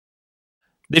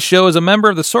This show is a member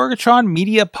of the Sorgatron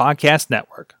Media Podcast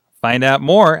Network. Find out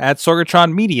more at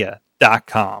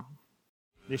sorgatronmedia.com.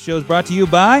 This show is brought to you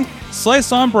by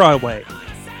Slice on Broadway.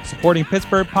 Supporting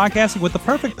Pittsburgh podcasting with the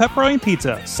perfect pepperoni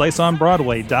pizza,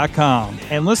 sliceonbroadway.com.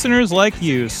 And listeners like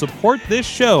you, support this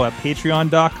show at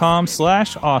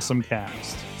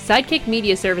patreon.com/awesomecast. Sidekick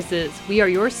Media Services. We are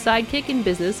your sidekick in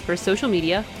business for social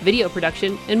media, video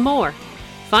production, and more.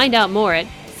 Find out more at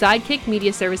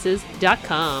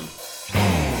sidekickmediaservices.com.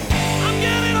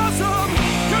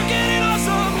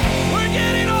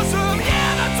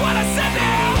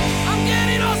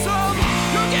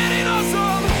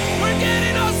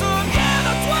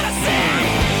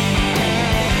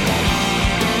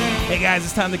 Hey guys,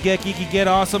 it's time to get geeky, get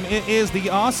awesome. It is the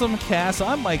Awesome Cast.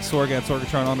 I'm Mike Sorg at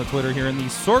Sorgatron on the Twitter here in the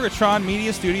Sorgatron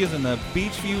Media Studios in the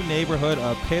Beachview neighborhood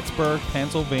of Pittsburgh,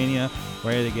 Pennsylvania.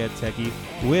 Ready to get techie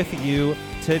with you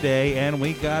today. And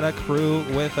we got a crew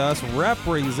with us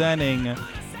representing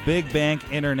Big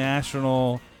Bank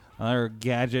International, our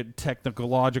gadget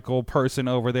technological person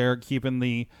over there keeping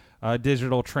the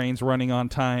digital trains running on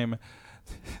time.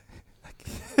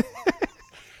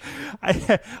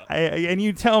 And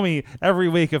you tell me every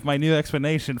week if my new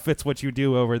explanation fits what you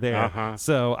do over there.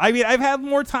 So, I mean, I've had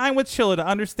more time with Chilla to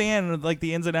understand like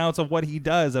the ins and outs of what he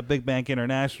does at Big Bank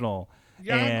International.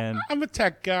 Yeah, and I'm a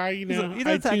tech guy, you know. He's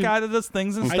a tech guy that does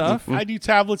things and stuff. I do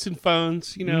tablets and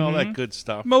phones, you know, all that good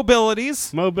stuff.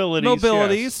 Mobilities.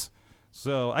 Yes.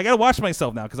 So I got to watch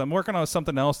myself now because I'm working on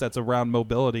something else that's around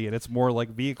mobility, and it's more like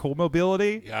vehicle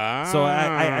mobility. Yeah. So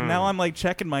I now I'm like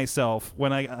checking myself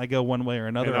when I go one way or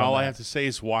another. And all I have to say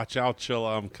is watch out,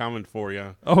 Chilla. I'm coming for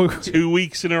you. Oh, 2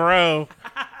 weeks in a row.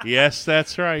 Yes,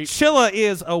 that's right. Chilla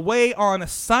is away on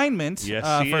assignment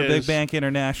for Big Bank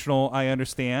International, I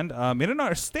understand, in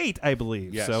another state, I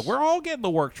believe. Yes. So we're all getting the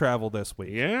work travel this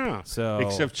week. Yeah. So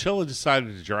except Chilla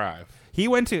decided to drive. He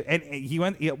went to,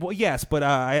 well, yes, but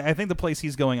I think the place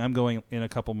he's going, I'm going in a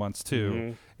couple months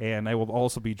too, and I will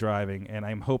also be driving, and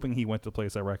I'm hoping he went to the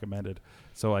place I recommended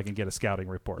so I can get a scouting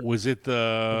report. Was it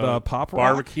the Pop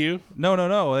barbecue? Rock?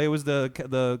 No. It was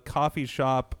the coffee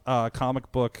shop, comic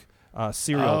book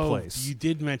cereal place. You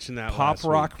did mention that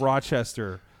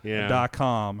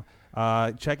PopRockRochester.com.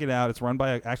 Check it out. It's run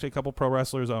by actually a couple pro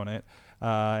wrestlers own it.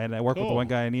 And I work with one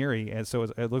guy in Erie, and so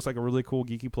it looks like a really cool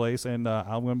geeky place. And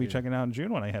I'm going to be checking it out in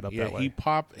June when I head up that way.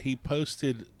 He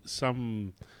posted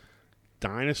some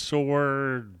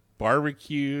dinosaur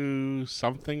barbecue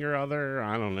something or other.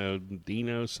 I don't know,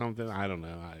 Dino something. I don't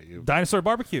know. Dinosaur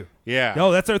barbecue. Yeah.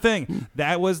 No, that's their thing.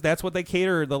 That's what they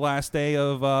catered the last day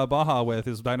of Baja with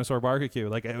is dinosaur barbecue.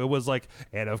 Like it was like,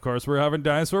 and of course we're having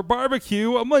dinosaur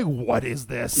barbecue. I'm like, what is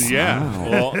this? Yeah.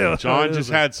 Well, John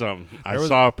just had some. I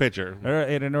saw a picture.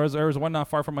 And there was one not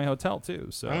far from my hotel too.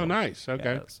 So. Oh, nice.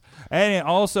 Okay. Yes. And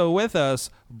also with us,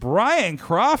 Brian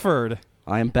Crawford.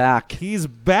 I am back. He's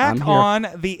back on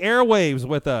the airwaves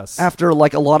with us. After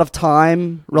like a lot of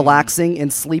time relaxing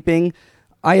and sleeping,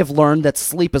 I have learned that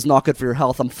sleep is not good for your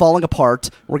health. I'm falling apart.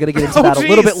 We're going to get into that a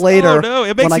little bit later. Oh, no.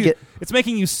 It's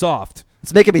making you soft.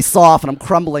 It's making me soft, and I'm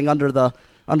crumbling under the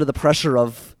pressure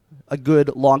of a good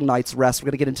long night's rest. We're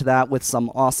going to get into that with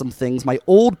some awesome things. My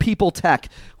old people tech,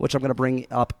 which I'm going to bring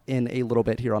up in a little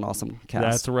bit here on Awesome Cast.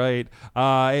 That's right.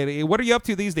 What are you up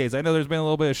to these days? I know there's been a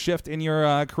little bit of shift in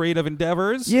your creative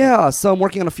endeavors. Yeah, so I'm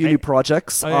working on a few new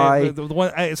projects.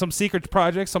 Some secret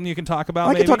projects, something you can talk about.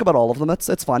 I can talk about all of them.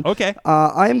 It's fun. Okay.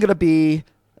 I am going to be.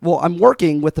 Well, I'm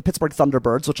working with the Pittsburgh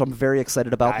Thunderbirds, which I'm very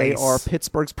excited about. Nice. They are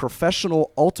Pittsburgh's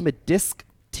professional ultimate disc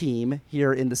team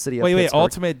here in the city of Pittsburgh. Wait,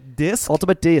 Ultimate Disc?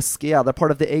 Ultimate Disc, yeah. They're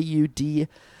part of the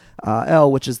AUDL,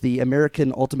 which is the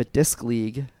American Ultimate Disc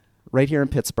League right here in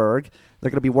Pittsburgh. They're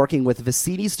going to be working with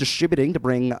Vicini's Distributing to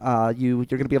bring you're going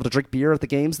to be able to drink beer at the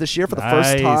games this year for the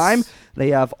first time. They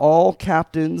have all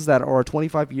captains that are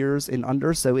 25 years and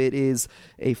under, so it is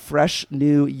a fresh,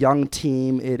 new, young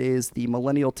team. It is the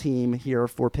millennial team here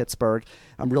for Pittsburgh.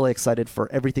 I'm really excited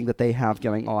for everything that they have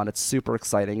going on. It's super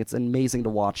exciting. It's amazing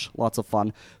to watch. Lots of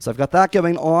fun. So I've got that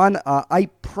going on. I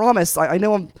promise, I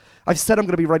know I've said I'm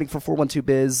going to be writing for 412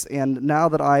 Biz, and now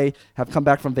that I have come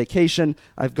back from vacation,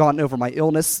 I've gotten over my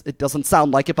illness. It doesn't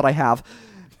sound like it, but I have.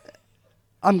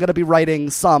 I'm going to be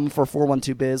writing some for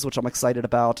 412 Biz, which I'm excited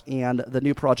about, and the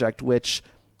new project, which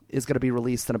is going to be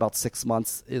released in about 6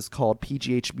 months, is called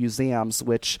PGH Museums,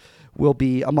 which will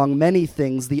be, among many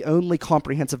things, the only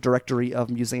comprehensive directory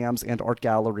of museums and art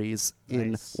galleries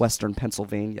in Western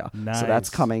Pennsylvania. Nice. So that's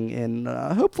coming in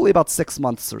hopefully about 6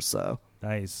 months or so.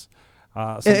 Nice.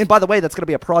 And by the way, that's going to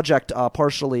be a project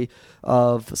partially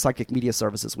of Sidekick Media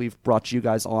Services. We've brought you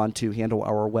guys on to handle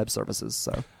our web services.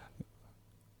 So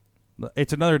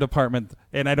it's another department,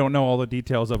 and I don't know all the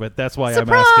details of it. That's why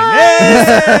Surprise! I'm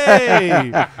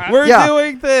asking. Hey, we're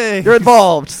doing things. You're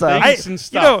involved, so Some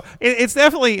stuff. It's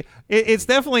definitely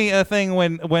a thing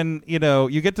when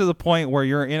you get to the point where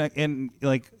you're in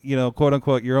quote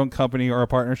unquote your own company or a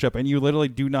partnership, and you literally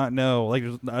do not know, like,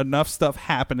 there's enough stuff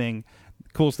happening,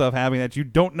 cool stuff happening, that you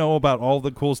don't know about all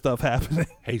the cool stuff happening.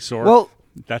 Hey, Sorg. Well,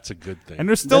 that's a good thing. And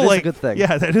there's still that is a good thing.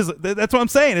 Yeah, that's what I'm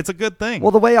saying. It's a good thing.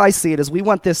 Well, the way I see it is we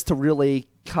want this to really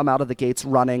come out of the gates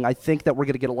running. I think that we're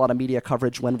going to get a lot of media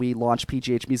coverage when we launch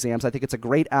PGH Museums. I think it's a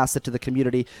great asset to the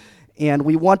community, and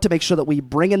we want to make sure that we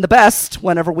bring in the best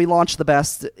whenever we launch the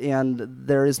best, and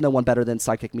there is no one better than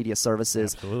Sidekick Media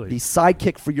Services. Absolutely. The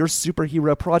sidekick for your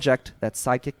superhero project. That's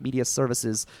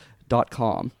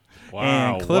sidekickmediaservices.com.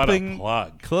 Wow, and what a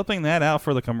plug. clipping that out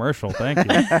for the commercial. Thank you.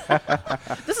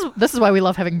 This is why we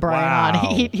love having Brian Wow.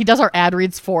 on. He does our ad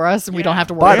reads for us, and we don't have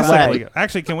to worry By the about way- it.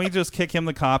 Actually, can we just kick him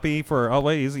the copy for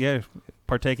always? Yeah,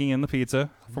 partaking in the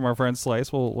pizza from our friend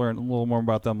Slice. We'll learn a little more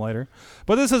about them later.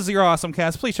 But this is your Awesome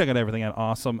Cast. Please check out everything at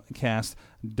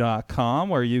awesomecast.com,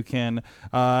 where you can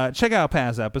check out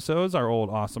past episodes, our old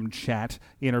Awesome Chat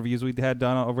interviews we've had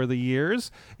done over the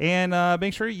years, and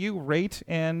make sure you rate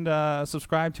and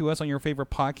subscribe to us on your favorite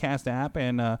podcast app,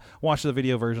 and watch the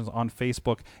video versions on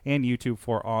Facebook and YouTube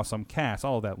for Awesome Cast.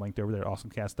 All of that linked over there at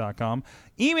awesomecast.com.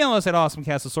 Email us at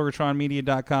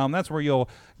awesomecast@sorgatronmedia.com. That's where you'll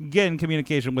get in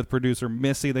communication with producer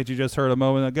Missy that you just heard a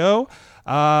moment ago.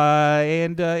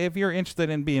 And if you're interested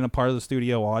in being a part of the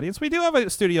studio audience, we do have a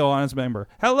studio audience member.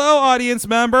 Hello, audience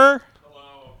member.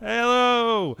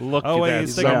 Hello. Look at that.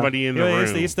 Somebody in the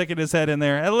room. He's sticking his head in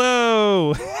there.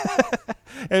 Hello.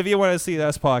 If you want to see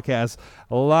us podcast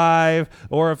live,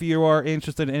 or if you are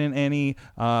interested in any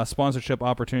sponsorship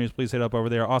opportunities, please hit up over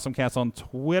there. AwesomeCast on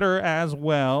Twitter as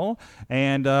well.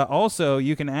 And also,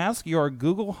 you can ask your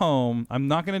Google Home. I'm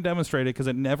not going to demonstrate it because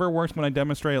it never works when I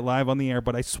demonstrate it live on the air,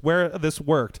 but I swear this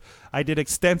worked. I did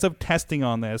extensive testing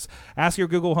on this. Ask your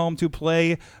Google Home to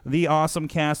play the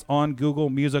AwesomeCast on Google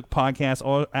Music Podcast,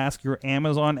 or ask your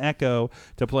Amazon Echo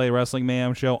to play Wrestling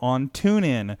Mayhem Show on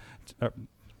TuneIn.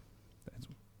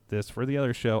 This for the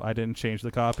other show. I didn't change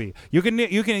the copy. You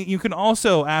can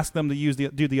also ask them to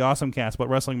do the Awesome Cast, but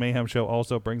Wrestling Mayhem Show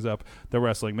also brings up the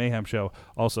Wrestling Mayhem Show,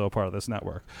 also a part of this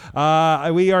network.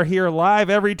 We are here live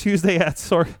every Tuesday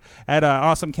at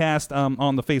Awesome Cast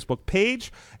on the Facebook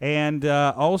page, and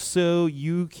also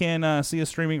you can see us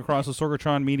streaming across the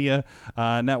Sorgatron Media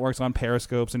networks on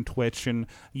Periscopes and Twitch and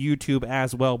YouTube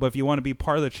as well. But if you want to be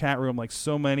part of the chat room, like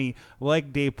so many,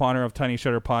 like Dave Bonner of Tiny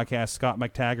Shutter Podcast, Scott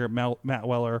McTaggart, Matt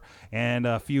Weller, and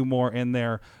a few more in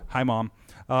there. Hi, Mom.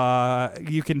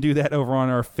 You can do that over on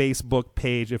our Facebook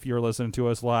page if you're listening to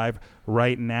us live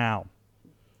right now.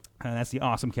 And that's the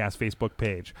Awesome Cast Facebook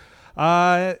page.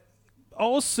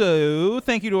 Also,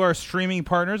 thank you to our streaming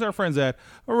partners, our friends at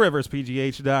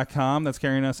riverspgh.com. That's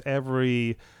carrying us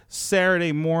every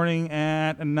Saturday morning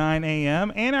at 9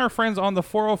 a.m. And our friends on the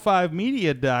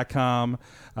 405media.com.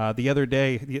 The other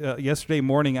day, yesterday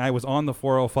morning, I was on the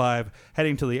 405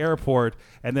 heading to the airport,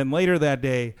 and then later that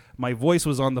day, my voice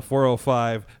was on the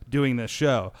 405 doing this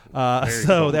show. So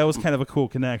cool. That was kind of a cool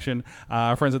connection.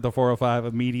 Our friends at the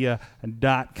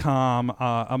 405media.com,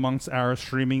 amongst our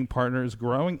streaming partners,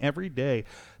 growing every day.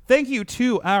 Thank you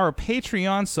to our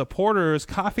Patreon supporters,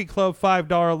 Coffee Club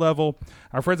 $5 level,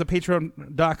 our friends at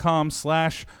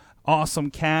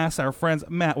patreon.com/AwesomeCast, our friends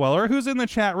Matt Weller, who's in the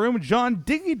chat room, John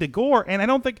Diggy DeGore, and I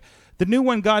don't think the new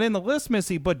one got in the list,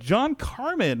 Missy, but John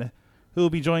Carmen, who will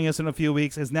be joining us in a few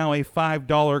weeks, is now a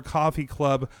 $5 Coffee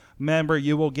Club member.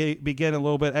 You will be getting a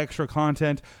little bit extra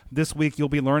content. This week you'll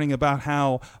be learning about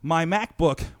how my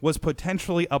MacBook was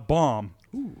potentially a bomb.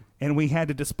 Ooh. And we had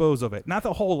to dispose of it. Not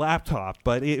the whole laptop,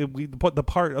 but we put the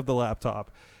part of the laptop.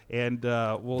 And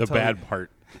we'll the tell bad you. part.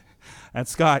 And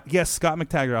Scott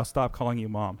McTaggart, I'll stop calling you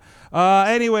Mom.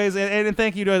 Anyways, and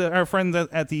thank you to our friends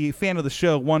at the fan of the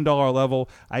show, $1 level.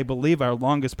 I believe our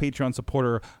longest Patreon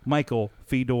supporter, Michael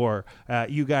Fedor.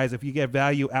 You guys, if you get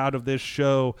value out of this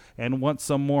show and want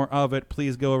some more of it,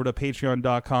 please go over to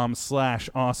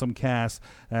patreon.com/awesomecast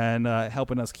and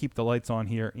helping us keep the lights on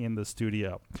here in the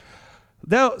studio.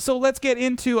 So let's get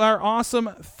into our awesome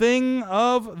thing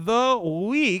of the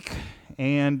week.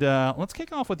 And let's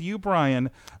kick off with you,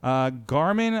 Brian.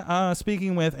 Garmin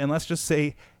speaking with, and let's just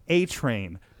say,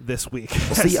 A-Train this week.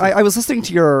 See, I was listening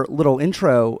to your little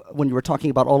intro when you were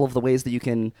talking about all of the ways that you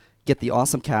can get the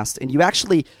Awesome Cast, and you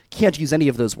actually can't use any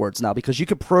of those words now because you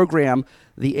could program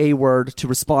the A word to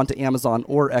respond to Amazon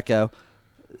or Echo.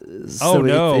 So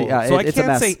I it's a can't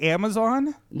mess. say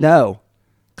Amazon? No.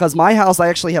 Because my house, I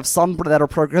actually have some that are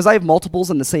programmed, because I have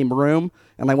multiples in the same room,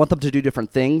 and I want them to do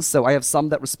different things. So I have some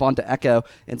that respond to echo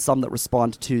and some that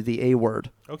respond to the A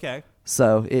word. Okay.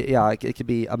 So, it could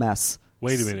be a mess.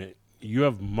 Wait a minute. You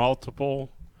have multiple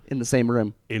In the same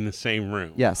room. in the same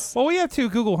room. Yes. Well, we have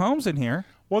 2 Google Homes in here.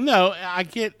 Well, no, I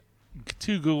get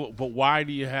 2 Google, but why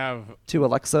do you have? 2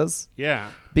 Alexas.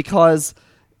 Yeah. Because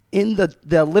in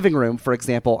the living room, for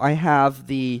example, I have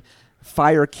the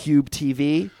Fire Cube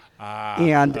TV.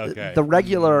 And okay. the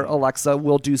regular Alexa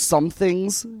will do some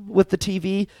things with the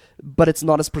TV, but it's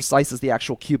not as precise as the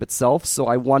actual Cube itself. So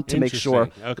I want to make sure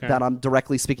Okay. that I'm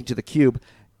directly speaking to the Cube.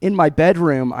 In my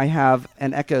bedroom, I have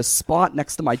an Echo Spot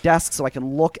next to my desk so I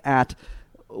can look at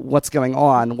what's going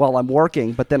on while I'm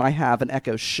working. But then I have an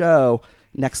Echo Show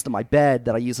next to my bed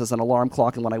that I use as an alarm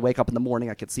clock, and when I wake up in the morning,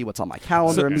 I can see what's on my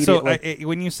calendar immediately. So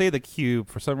when you say the Cube,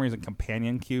 for some reason,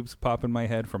 companion cubes pop in my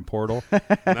head from Portal.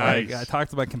 Nice. I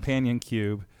talked about companion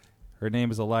cube. Her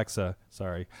name is Alexa.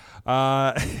 Sorry.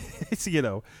 It's,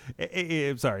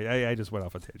 sorry. I just went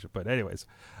off a tangent. But anyways,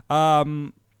 what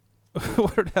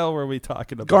the hell were we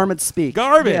talking about? Garmin Speak.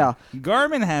 Garmin. Yeah.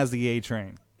 Garmin has the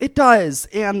A-Train. It does,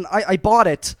 and I bought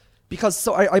it because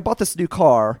I bought this new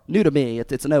car, new to me.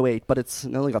 It's an '08, but it's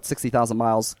only got 60,000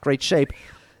 miles, great shape.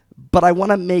 But I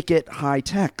want to make it high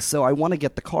tech, so I want to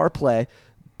get the CarPlay,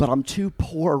 but I'm too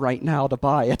poor right now to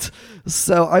buy it.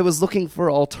 So I was looking for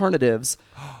alternatives,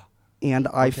 and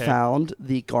I found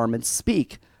the Garmin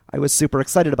Speak. I was super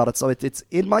excited about it. So it's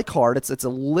in my cart. It's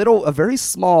a very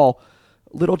small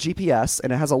little GPS,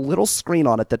 and it has a little screen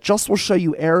on it that just will show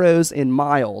you arrows in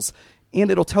miles. And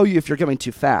it'll tell you if you're going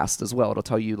too fast as well. It'll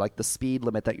tell you like the speed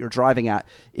limit that you're driving at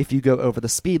if you go over the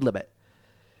speed limit.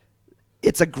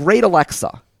 It's a great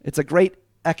Alexa. It's a great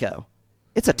Echo.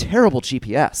 It's a terrible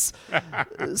GPS.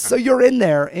 So you're in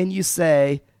there and you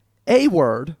say, A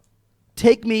word,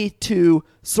 take me to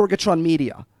Sorgatron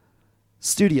Media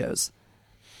Studios.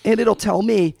 And it'll tell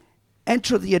me,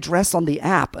 enter the address on the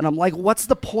app. And I'm like, what's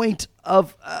the point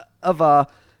of a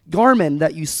Garmin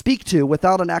that you speak to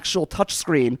without an actual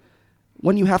touchscreen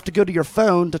when you have to go to your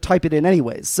phone to type it in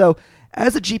anyways? So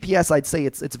as a GPS, I'd say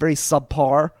it's very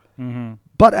subpar. Mm-hmm.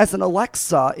 But as an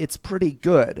Alexa, it's pretty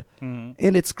good. Mm-hmm.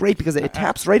 And it's great because it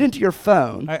taps right into your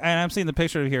phone. I'm seeing the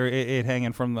picture here, it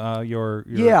hanging from your...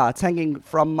 Yeah, it's hanging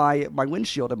from my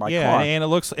windshield in my car. Yeah, and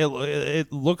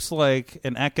it looks like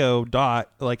an Echo Dot,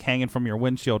 like hanging from your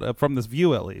windshield, from this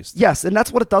view at least. Yes, and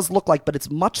that's what it does look like, but it's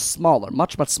much smaller,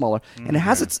 much smaller. Mm-hmm. And it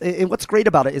has and what's great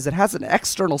about it is it has an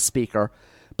external speaker,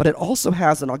 but it also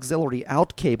has an auxiliary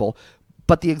out cable.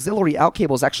 But the auxiliary out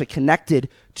cable is actually connected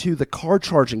to the car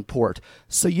charging port.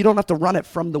 So you don't have to run it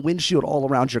from the windshield all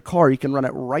around your car. You can run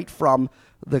it right from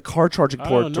the car charging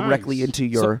port directly into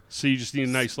your... So you just need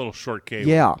a nice little short cable.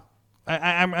 Yeah.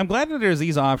 I'm glad that there's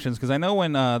these options, because I know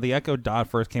when the Echo Dot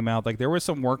first came out, like there were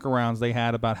some workarounds they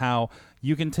had about how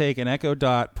you can take an Echo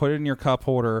Dot, put it in your cup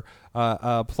holder,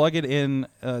 plug it in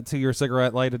to your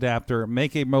cigarette light adapter,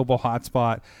 make a mobile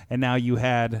hotspot, and now you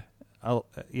had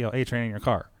A-Train in your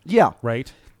car. Yeah.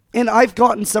 Right? And I've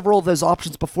gotten several of those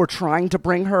options before trying to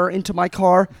bring her into my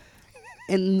car,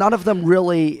 and none of them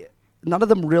really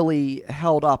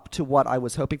held up to what I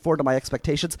was hoping for, to my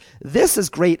expectations. This is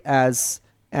great as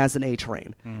an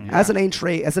A-Train. Mm-hmm. As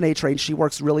an A-Train, she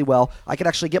works really well. I can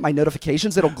actually get my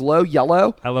notifications. It'll glow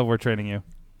yellow. I love we're training you.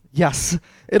 Yes.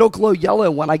 It'll glow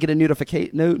yellow when I get a new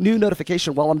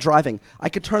notification while I'm driving. I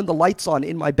could turn the lights on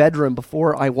in my bedroom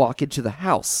before I walk into the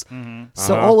house. Mm-hmm.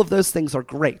 So all of those things are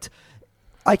great.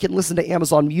 I can listen to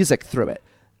Amazon Music through it.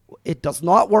 It does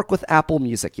not work with Apple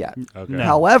Music yet. Okay. No.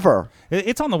 However...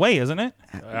 It's on the way, isn't it?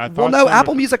 Well, no,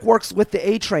 Apple Music works with the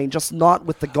A-Train, just not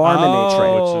with the Garmin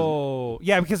A-Train. Oh,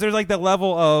 yeah, because there's like the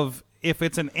level of... If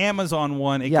it's an Amazon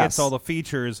one, it gets all the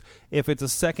features. If it's a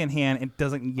secondhand, it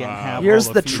doesn't yet have Here's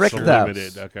all the trick, features. though.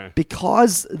 Limited. Okay.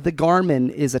 Because the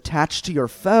Garmin is attached to your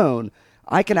phone,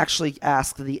 I can actually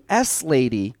ask the S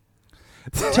lady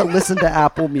to listen to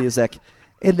Apple Music,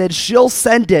 and then she'll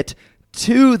send it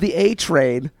to the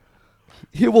A-Train,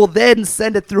 who will then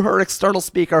send it through her external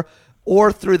speaker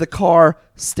or through the car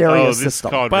stereo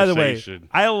system. By the way,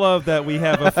 I love that we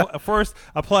have first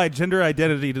applied gender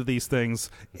identity to these things,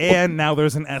 and now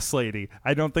there's an S lady.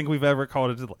 I don't think we've ever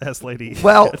called it an S lady.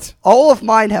 Well, yet. all of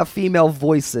mine have female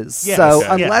voices, yes, so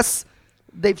unless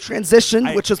they've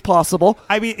transitioned, which is possible.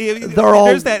 I mean,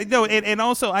 there's that. No, and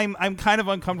also I'm kind of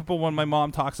uncomfortable when my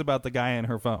mom talks about the guy in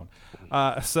her phone.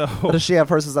 So but does she have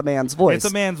hers as a man's voice? It's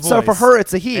a man's voice. So for her,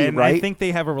 it's a he, and right? I think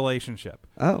they have a relationship.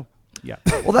 Oh. Yeah.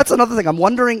 Well, that's another thing. I'm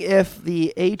wondering if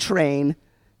the A-Train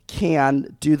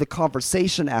can do the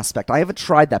conversation aspect. I haven't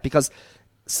tried that because,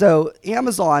 so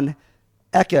Amazon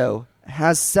Echo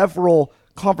has several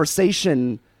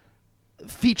conversation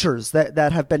features that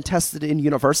have been tested in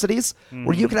universities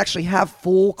where you can actually have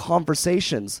full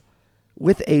conversations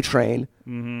with A-Train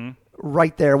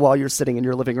right there while you're sitting in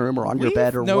your living room or on your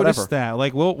bed or noticed whatever. that.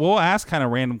 Like we'll ask kind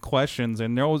of random questions,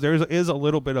 and there is a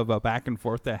little bit of a back and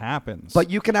forth that happens. But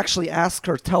you can actually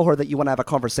tell her that you want to have a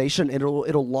conversation, and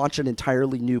it'll launch an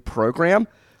entirely new program,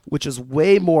 which is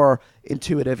way more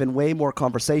intuitive and way more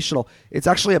conversational. It's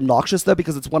actually obnoxious though,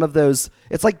 because it's one of those.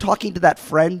 It's like talking to that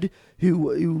friend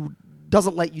who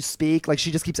doesn't let you speak. Like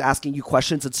she just keeps asking you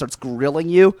questions and starts grilling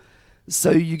you.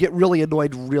 So you get really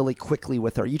annoyed really quickly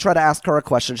with her. You try to ask her a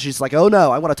question. She's like, oh,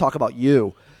 no, I want to talk about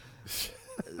you.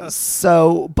 But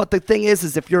the thing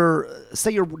is if you're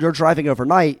driving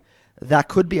overnight, that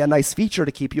could be a nice feature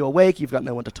to keep you awake. You've got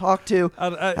no one to talk to.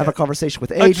 Have a conversation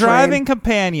with A-Train. A driving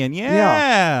companion,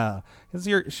 yeah. She's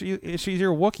your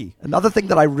Wookiee. Another thing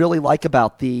that I really like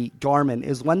about the Garmin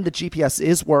is when the GPS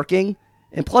is working,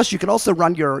 and plus, you can also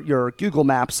run your Google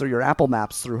Maps or your Apple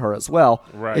Maps through her as well.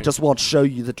 Right. It just won't show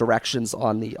you the directions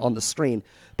on the screen.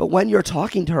 But when you're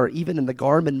talking to her, even in the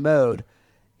Garmin mode,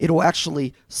 it'll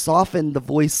actually soften the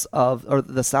voice or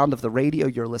the sound of the radio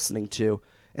you're listening to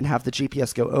and have the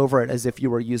GPS go over it as if you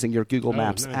were using your Google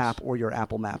Maps app or your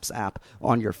Apple Maps app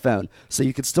on your phone. So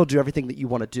you can still do everything that you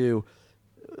want to do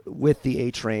with the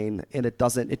A-Train, and it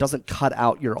doesn't cut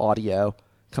out your audio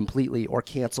completely or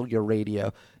cancel your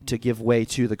radio to give way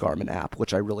to the Garmin app,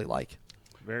 which I really like.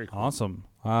 Very cool. Awesome.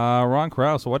 Ron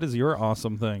Krause, what is your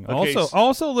awesome thing? Okay,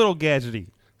 Also a little gadgety.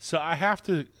 So I have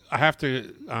to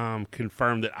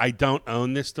confirm that I don't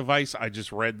own this device. I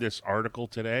just read this article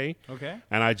today. Okay.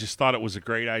 And I just thought it was a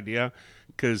great idea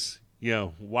because,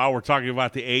 while we're talking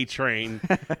about the A-Train,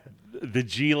 the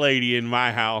G lady in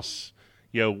my house,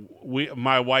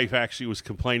 my wife actually was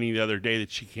complaining the other day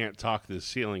that she can't talk to the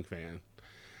ceiling fan.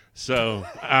 So,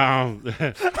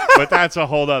 but that's a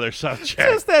whole other subject.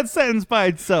 Just that sentence by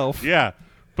itself. Yeah.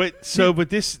 But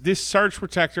this surge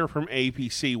protector from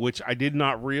APC, which I did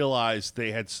not realize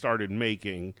they had started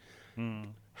making,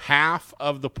 half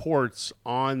of the ports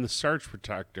on the surge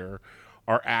protector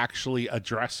are actually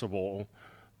addressable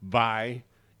by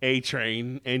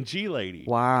A-Train and G-Lady.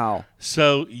 Wow.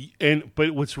 So,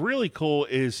 but what's really cool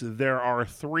is there are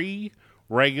 3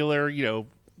 regular,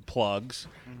 plugs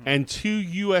and 2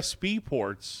 USB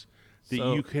ports that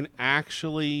you can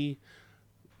actually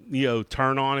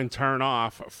turn on and turn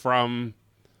off from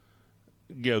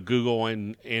Google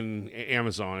and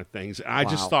Amazon and things. And I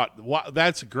just thought, wow,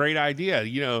 that's a great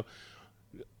idea.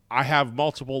 I have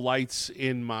multiple lights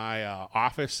in my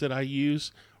office that I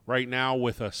use right now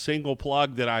with a single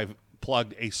plug that I've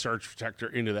plugged a surge protector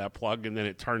into that plug, and then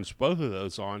it turns both of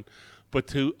those on. But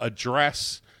to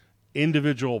address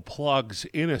individual plugs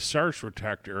in a surge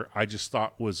protector, I just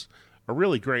thought was a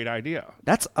really great idea.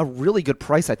 That's a really good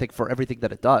price, I think, for everything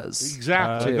that it does.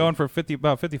 Exactly. Going for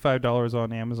about $55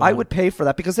 on Amazon. I would pay for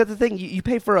that because the thing, you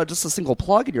pay for just a single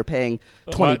plug and you're paying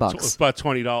 $20. About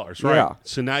 $20, right? Yeah.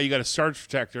 So now you got a surge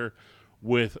protector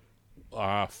with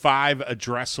 5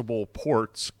 addressable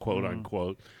ports, quote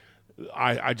unquote.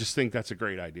 I just think that's a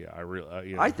great idea. I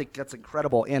really, I think that's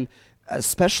incredible, and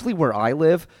especially where I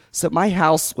live. So my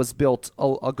house was built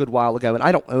a good while ago, and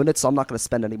I don't own it, so I'm not going to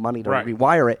spend any money to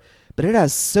rewire it. But it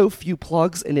has so few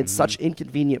plugs and in such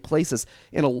inconvenient places.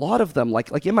 And a lot of them,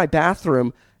 like in my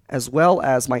bathroom, as well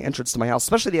as my entrance to my house,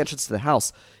 especially the entrance to the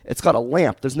house, it's got a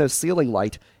lamp. There's no ceiling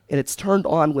light, and it's turned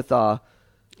on with a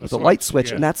light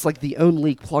switch, and that's like the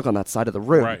only plug on that side of the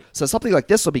room. Right. So something like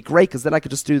this would be great because then I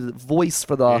could just do the voice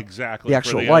for the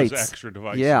actual for lights. Extra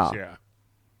devices. Yeah.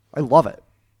 I love it.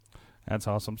 That's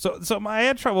awesome. So I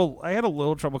had a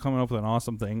little trouble coming up with an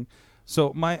awesome thing.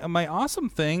 So my awesome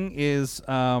thing is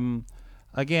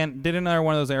again, did another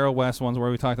one of those Aero West ones where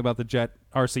we talked about the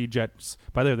RC jets.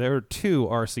 By the way, there were 2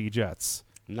 RC jets.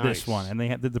 Nice. This one, and they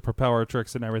did the propeller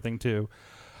tricks and everything too.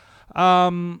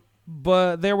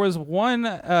 But there was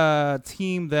one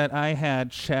team that I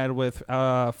had chatted with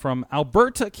from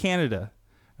Alberta, Canada,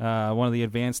 one of the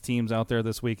advanced teams out there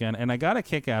this weekend, and I got a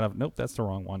kick out of. Nope, that's the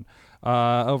wrong one.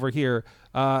 Over here,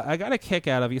 I got a kick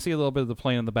out of. You see a little bit of the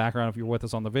plane in the background if you're with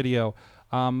us on the video.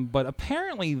 But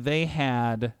apparently they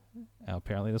had.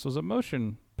 Apparently this was a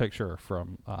motion picture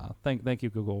from. Thank you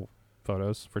Google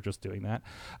Photos for just doing that.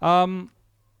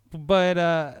 But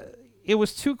it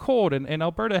was too cold, and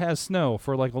Alberta has snow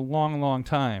for like a long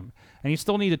time, and you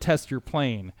still need to test your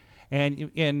plane,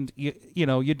 and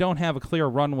you don't have a clear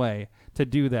runway to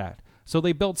do that. So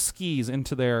they built skis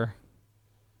into their.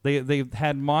 They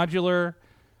had modular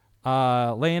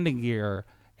landing gear,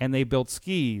 and they built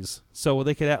skis so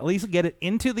they could at least get it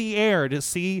into the air to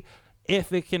see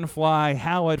if it can fly,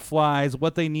 how it flies,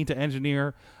 what they need to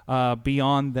engineer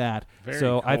beyond that. Very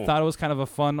so I cool. thought it was kind of a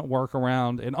fun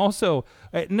workaround. And also,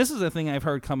 and this is a thing I've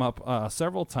heard come up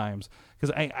several times,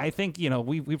 because I think,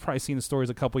 we've probably seen the stories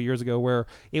a couple years ago where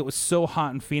it was so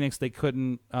hot in Phoenix they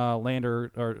couldn't land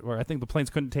or I think the planes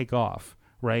couldn't take off,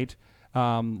 right?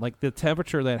 Like the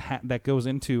temperature that goes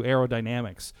into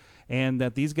aerodynamics, and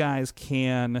that these guys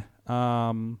can,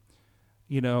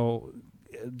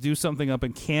 do something up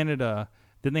in Canada,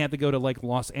 then they have to go to like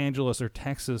Los Angeles or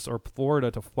Texas or Florida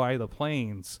to fly the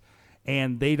planes,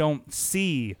 and they don't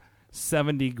see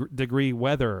 70-degree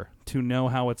weather to know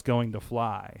how it's going to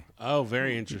fly. Oh,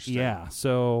 very interesting. Yeah,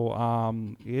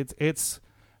 so it's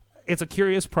a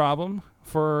curious problem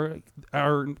for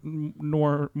our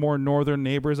more northern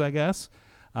neighbors, I guess,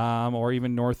 or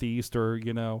even northeast, or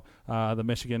the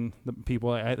Michigan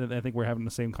people. I think we're having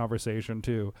the same conversation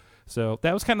too. So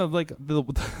that was kind of like the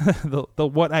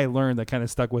what I learned that kind of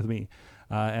stuck with me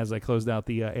as I closed out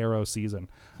the Aero season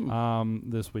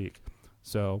this week.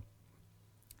 So.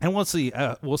 And we'll see.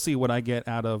 We'll see what I get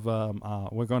out of.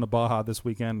 We're going to Baja this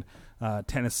weekend,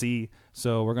 Tennessee.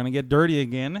 So we're going to get dirty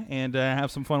again and have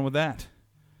some fun with that.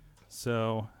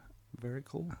 So, Very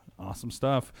cool. Awesome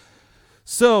stuff.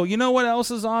 So you know what else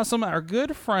is awesome? Our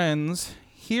good friends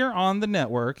here on the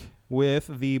network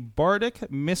with the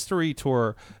Bardic Mystery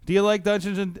Tour. Do you like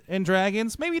Dungeons and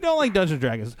Dragons? Maybe you don't like Dungeons and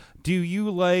Dragons. Do you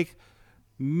like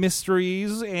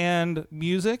mysteries and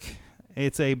music?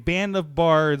 It's a band of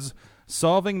bards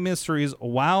solving mysteries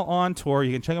while on tour.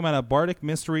 You can check them out at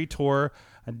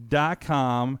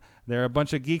bardicmysterytour.com. There are a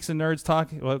bunch of geeks and nerds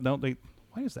talking. Well, no,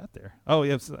 why is that there? Oh,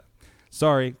 yes.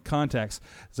 Sorry, context.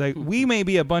 It's like we may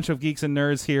be a bunch of geeks and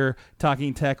nerds here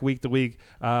talking tech week to week,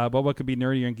 but what could be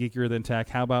nerdier and geekier than tech?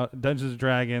 How about Dungeons &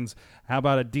 Dragons? How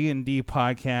about a D&D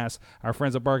podcast? Our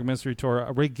friends at Bardic Mystery Tour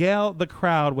regale the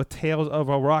crowd with tales of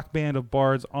a rock band of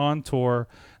bards on tour.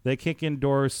 They kick in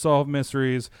doors, solve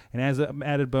mysteries, and as an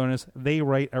added bonus, they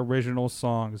write original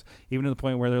songs, even to the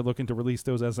point where they're looking to release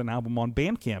those as an album on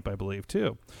Bandcamp, I believe,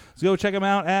 too. So go check them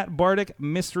out at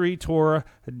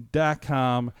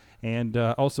bardicmysterytour.com, and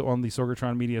also on the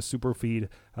Sorgatron Media super feed,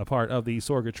 a part of the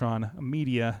Sorgatron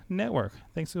Media Network.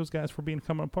 Thanks to those guys for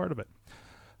becoming a part of it.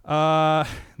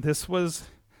 This was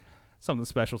something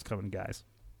special's coming, guys.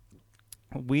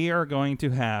 We are going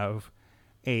to have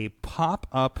a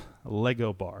pop-up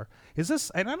Lego bar. Is this?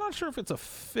 And I'm not sure if it's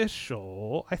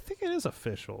official. I think it is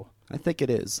official. I think it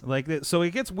is. So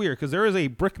it gets weird because there is a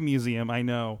brick museum I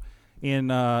know in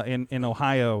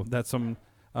Ohio that some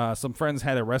friends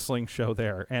had a wrestling show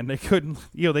there, and they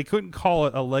couldn't call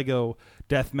it a Lego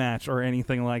death match or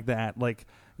anything like that. Like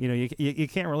you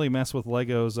can't really mess with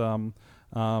Lego's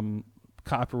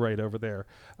copyright over there.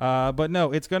 But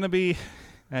no, it's going to be.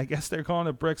 I guess they're calling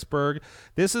it Bricksburg.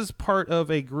 This is part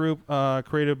of a group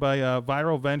created by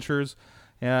Viral Ventures.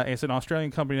 It's an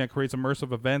Australian company that creates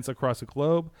immersive events across the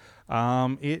globe.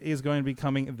 It is going to be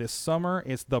coming this summer.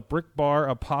 It's the Brick Bar,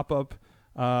 a pop-up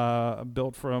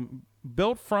built from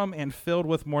and filled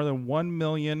with more than 1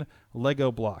 million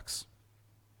Lego blocks.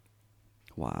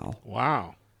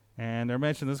 Wow. And they're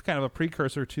mentioning this is kind of a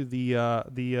precursor to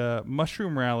the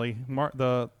Mushroom Rally,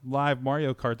 the live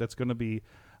Mario Kart that's going to be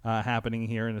happening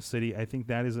here in the city. I think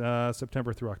that is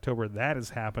September through October. That is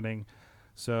happening.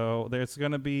 So there's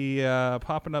going to be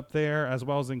popping up there, as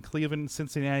well as in Cleveland,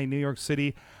 Cincinnati, New York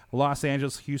City, Los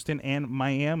Angeles, Houston, and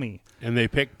Miami. And they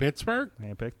picked Pittsburgh?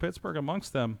 They picked Pittsburgh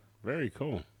amongst them. Very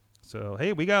cool. So,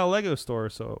 hey, we got a Lego store,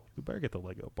 so we better get the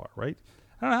Lego bar, right?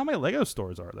 I don't know how many Lego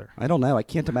stores are there. I don't know. I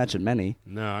can't imagine many.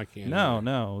 No, I can't.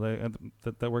 No.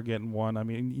 That we're getting one. I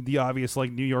mean, the obvious,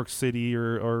 like New York City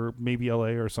or maybe LA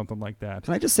or something like that.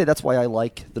 Can I just say that's why I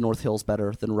like the North Hills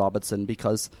better than Robinson,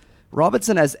 because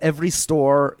Robinson has every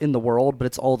store in the world, but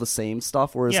it's all the same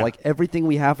stuff, whereas like everything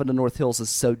we have in the North Hills is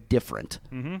so different.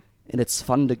 Mm-hmm. And it's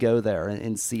fun to go there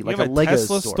and see, like, you have a Lego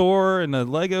Tesla store and a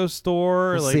Lego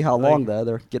store. We'll see how long, though.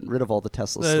 They're getting rid of all the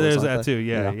Tesla stores. There's that, too.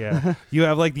 Yeah. You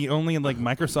have, like, the only, like,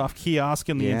 Microsoft kiosk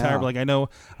in the entire, like, I know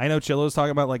Chillo's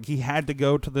talking about, like, he had to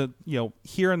go to the,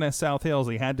 here in the South Hills,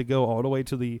 he had to go all the way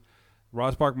to the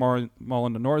Ross Park Mall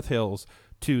in the North Hills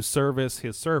to service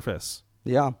his Surface.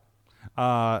 Yeah.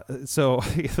 So,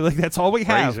 like, that's all we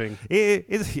have.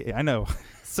 I know.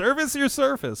 Service your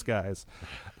Surface, guys.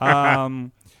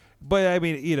 But I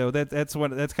mean,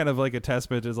 that's kind of like a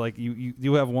testament. Is like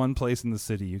you have one place in the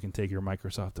city you can take your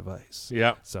Microsoft device.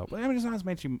 Yeah. So, but I mean, it's not as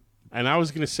much. And I was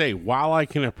going to say, while I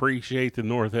can appreciate the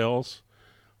North Hills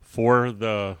for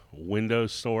the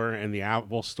Windows Store and the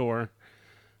Apple Store,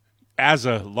 as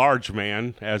a large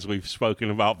man, as we've spoken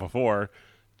about before,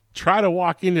 try to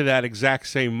walk into that exact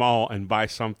same mall and buy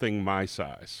something my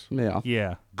size. Yeah.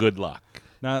 Yeah. Good luck.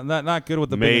 Not good with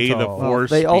the May big and the tall.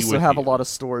 force They be also with have you. a lot of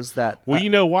stores that. Well, you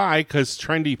know why? Because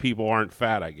trendy people aren't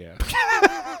fat, I guess.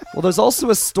 Well, there's also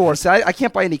a store. See, I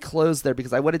can't buy any clothes there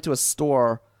because I went into a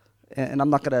store, and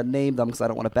I'm not going to name them because I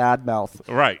don't want to badmouth.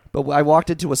 Right. But I walked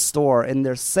into a store, and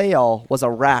their sale was a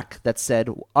rack that said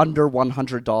under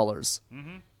 $100.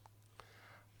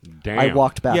 Damn. I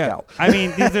walked back Yeah, out. I mean,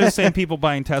 these are the same people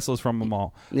buying Teslas from the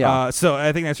mall. Yeah. So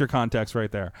I think that's your context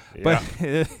right there. Yeah. But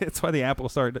it's why the Apple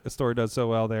store does so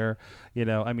well there. You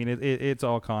know, I mean, it's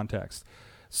all context.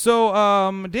 So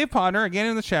Dave Podner, again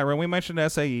in the chat room, we mentioned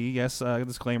SAE. Yes,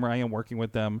 disclaimer, I am working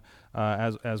with them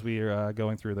as we are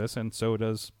going through this, and so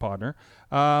does Podner.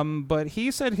 But he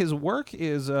said his work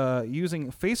is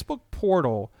using Facebook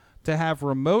Portal to have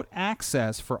remote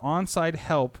access for on-site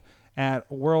help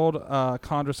at World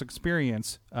Congress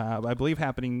Experience, I believe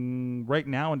happening right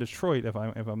now in Detroit, if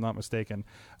I'm not mistaken.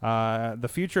 The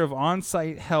future of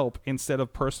on-site help instead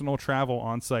of personal travel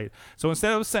on-site. So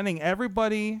instead of sending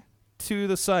everybody to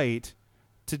the site,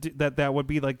 that would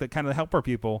be like the kind of helper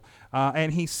people.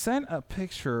 And he sent a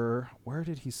picture. Where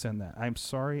did he send that? I'm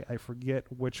sorry, I forget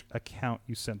which account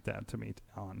you sent that to me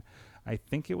on. I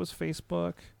think it was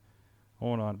Facebook.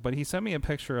 Hold on, but he sent me a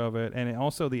picture of it, and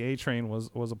also the A Train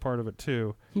was a part of it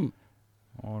too.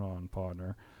 Hold on,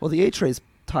 Podner. Well, the A-Tray's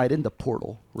tied into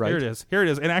Portal, right? Here it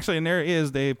is, and there is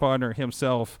Dave Podner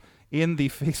himself in the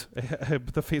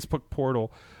the Facebook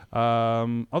portal.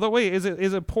 Although wait, is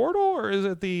it Portal or is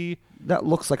it the? That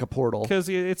looks like a Portal. Because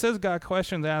it says got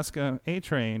questions, ask A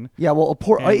Train. Yeah, well,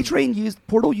 And- A-Train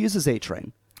Portal uses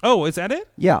A-Train. Oh, is that it?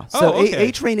 Yeah, so Oh, okay.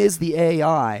 A-Train is the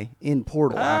AI in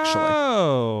Portal, actually.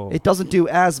 Oh. It doesn't do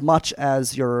as much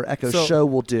as your Echo So- Show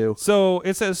will do. So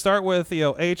it says start with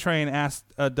A Train ask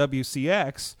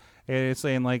WCX, and it's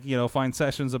saying like find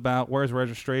sessions about where's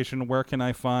registration, where can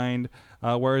I find,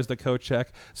 where is the code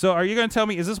check. So are you going to tell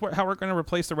me is this how we're going to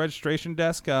replace the registration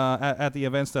desk at the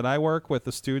events that I work with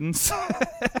the students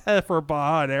for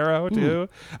Baja and Arrow too?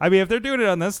 I mean, if they're doing it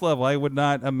on this level, I would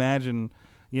not imagine.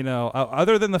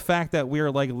 Other than the fact that we are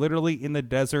like literally in the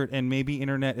desert and maybe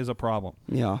internet is a problem.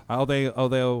 Yeah.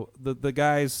 Although the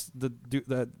guys that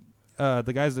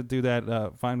do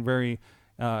that find very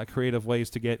creative ways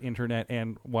to get internet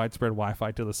and widespread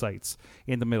Wi-Fi to the sites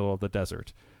in the middle of the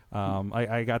desert.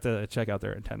 I got to check out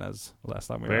their antennas last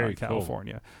time we were Very in cool.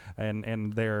 California,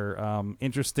 and they're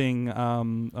interesting,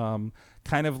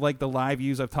 kind of like the live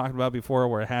views I've talked about before,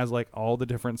 where it has like all the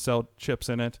different cell chips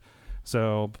in it.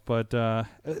 So, but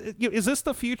is this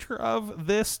the future of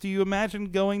this? Do you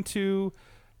imagine going to,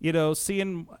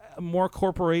 seeing more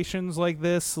corporations like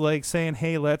this, like saying,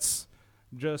 "Hey, let's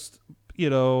just,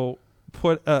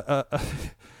 put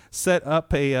set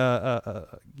up a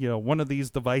one of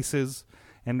these devices,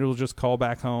 and it'll just call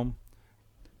back home."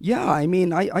 Yeah, I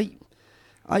mean, I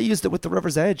used it with the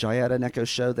River's Edge. I had an Echo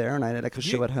Show there, and I had an Echo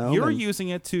Show at home. You're and- using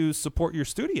it to support your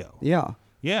studio. Yeah.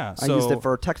 Yeah, I used it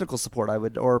for technical support.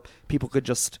 Or people could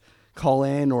just call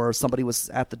in, or somebody was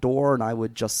at the door, and I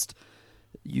would just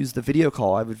use the video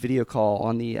call. I would video call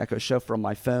on the Echo Show from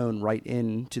my phone right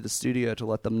into the studio to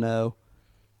let them know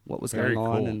what was Very going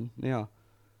on. cool. And yeah,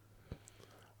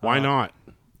 Why not?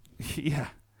 Yeah.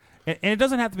 And it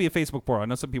doesn't have to be a Facebook portal. I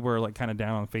know some people are like kind of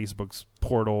down on Facebook's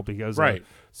portal because Right. of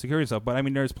security stuff. But I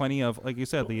mean, there's plenty of, like you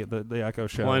said, the Echo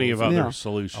Show. Plenty of Yeah. other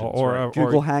solutions. right?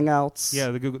 Google Hangouts. Yeah,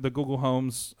 the Google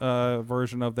Homes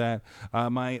version of that.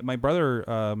 My brother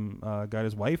got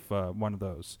his wife one of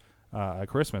those at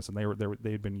Christmas, and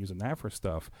they'd been using that for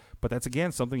stuff. But that's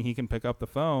again something he can pick up the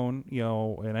phone,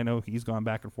 and I know he's gone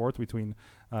back and forth between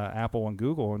Apple and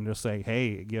Google, and just say,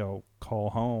 hey,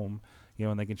 call home.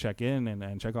 And they can check in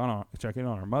and check in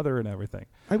on our mother and everything.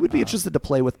 I would be interested to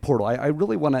play with Portal. I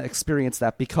really want to experience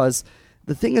that, because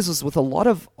the thing is with a lot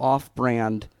of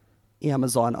off-brand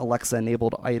Amazon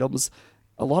Alexa-enabled items,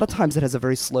 a lot of times it has a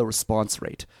very slow response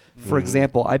rate. For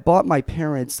example, I bought my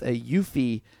parents a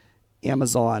Eufy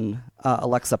Amazon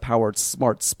Alexa-powered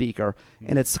smart speaker,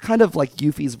 and it's kind of like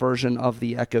Eufy's version of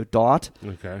the Echo Dot.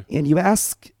 Okay. And you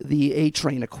ask the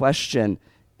A-Train a question,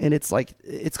 and it's like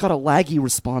it's got a laggy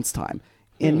response time.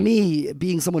 And me,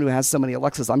 being someone who has so many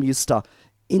Alexas, I'm used to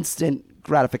instant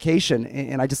gratification,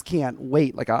 and I just can't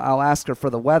wait. Like, I'll ask her for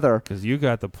the weather. Because you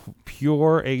got the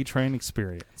pure A-Train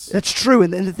experience. That's true.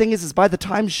 And the thing is by the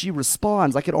time she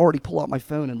responds, I could already pull out my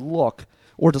phone and look,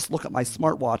 or just look at my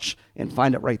smartwatch and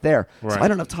find it right there. Right. So I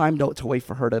don't have time to wait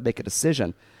for her to make a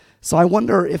decision. So I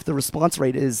wonder if the response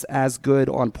rate is as good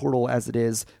on Portal as it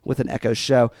is with an Echo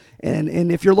Show.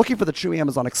 And if you're looking for the true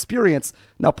Amazon experience,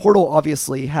 now Portal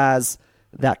obviously has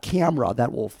that camera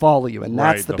that will follow you, and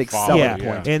Right, that's the the big follow, selling Yeah,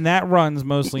 point. and that runs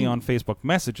mostly on Facebook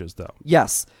Messages, though.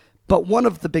 Yes, but one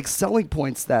of the big selling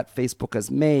points that Facebook has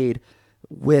made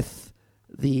with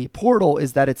the portal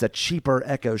is that it's a cheaper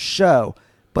Echo Show,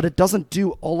 but it doesn't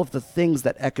do all of the things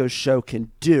that Echo Show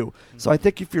can do. So I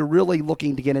think if you're really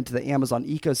looking to get into the Amazon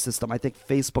ecosystem, I think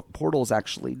Facebook Portal is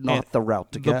actually not And the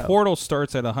route to go. The Portal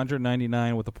starts at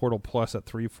 $199 with the Portal Plus at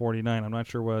 $349. I'm not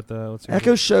sure what. Let's see.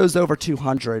 Echo Show's over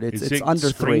 200. Is It's it under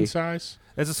screen 3. size?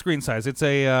 It's a screen size. It's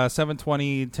a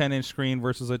 720 10-inch screen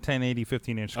versus a 1080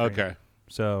 15-inch screen. Okay.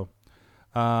 So,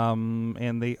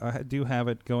 and they do have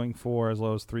it going for as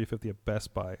low as $350 at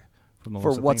Best Buy. From the For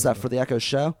looks of what's things. that, for the Echo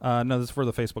Show? No, this is for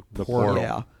the Facebook The Portal. Portal.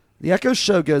 Yeah. The Echo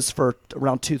Show goes for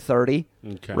around $230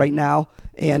 Okay. right now.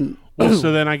 And Well,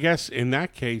 so then I guess in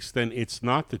that case, then it's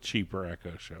not the cheaper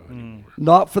Echo Show anymore.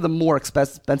 not for the more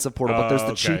expensive portal, but there's the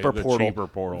Okay, cheaper the portal, cheaper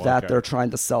portal, that okay. they're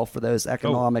trying to sell for those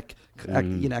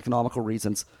economical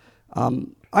reasons.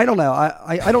 I don't know.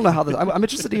 I don't know how I'm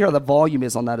interested to hear how the volume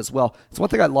is on that as well. It's one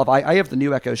thing I love. I have the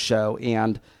new Echo Show,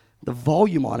 and the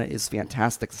volume on it is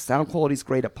fantastic. The sound quality is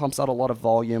great. It pumps out a lot of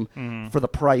volume for the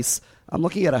price. I'm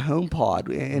looking at a HomePod,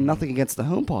 and nothing against the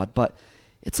HomePod, but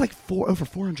it's like over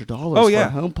 $400 Oh,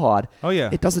 yeah. for a HomePod. Oh, yeah.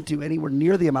 It doesn't do anywhere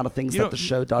near the amount of things You that know- the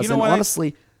show you does. know And what?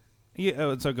 honestly,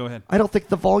 Yeah, so go ahead. I don't think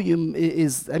the volume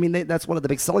is. I mean, that's one of the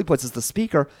big selling points is the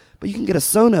speaker. But you can get a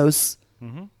Sonos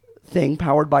thing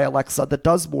powered by Alexa that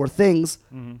does more things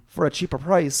for a cheaper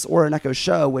price, or an Echo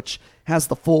Show which has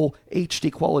the full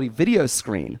HD quality video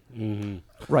screen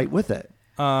right with it.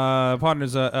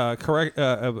 Partners, correct.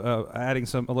 Adding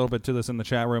a little bit to this in the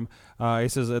chat room. He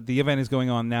says the event is going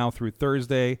on now through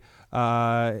Thursday.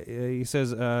 He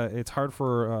says it's hard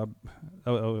for.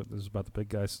 This is about the big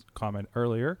guy's comment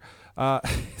earlier.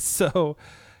 So,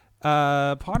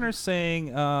 Partner's saying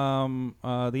the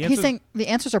answer. He's saying the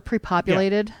answers are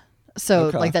pre-populated, so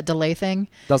Okay. like that delay thing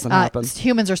Doesn't happen.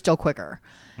 Humans are still quicker,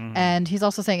 and he's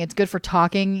also saying it's good for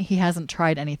talking. He hasn't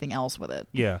tried anything else with it.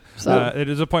 Yeah. So- It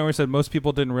is a point where he said most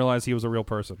people didn't realize he was a real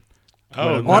person. Oh,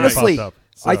 When it nice. Honestly, popped up,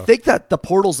 I so. think that the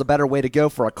portal's a better way to go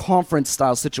for a conference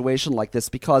style situation like this,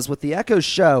 because with the Echo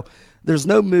Show, there's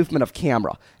no movement of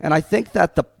camera, and I think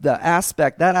that that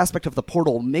aspect of the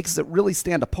portal makes it really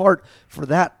stand apart for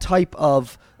that type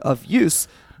of use.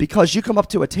 Because you come up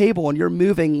to a table and you're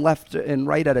moving left and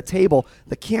right at a table,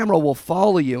 the camera will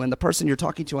follow you, and the person you're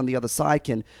talking to on the other side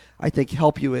can, I think,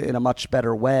 help you in a much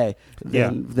better way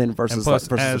than versus And plus,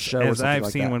 versus a as, show or as something I've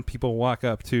like seen that. when people walk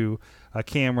up to a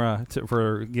camera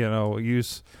for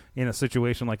use in a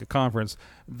situation like a conference,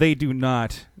 they do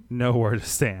not know where to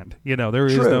stand. There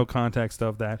is True. no context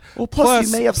of that. Well, plus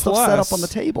you may have stuff set up on the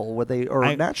table where they are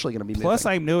I- naturally going to be Plus,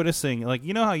 moving. I'm noticing,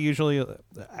 how usually,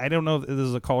 I don't know if this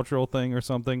is a cultural thing or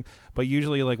something, but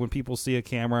usually, when people see a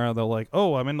camera, they're like,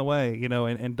 "Oh, I'm in the way,"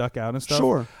 and duck out and stuff.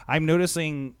 Sure. I'm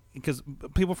noticing because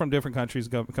people from different countries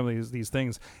come to these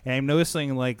things, and I'm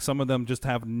noticing some of them just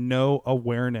have no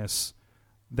awareness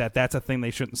that that's a thing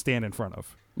they shouldn't stand in front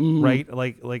of, right?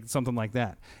 Like something like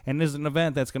that. And there's an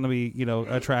event that's going to be,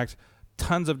 attract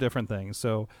tons of different things.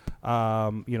 So,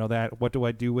 that what do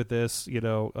I do with this, kind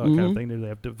of thing? Do they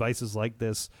have devices like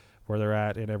this where they're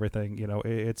at and everything?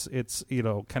 It's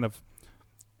kind of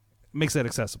makes that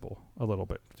accessible a little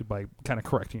bit by kind of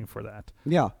correcting for that.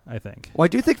 Yeah. I think. Well, I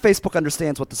do think Facebook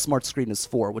understands what the smart screen is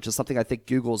for, which is something I think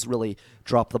Google's really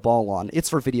dropped the ball on. It's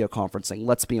for video conferencing,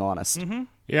 let's be honest.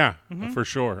 Yeah, for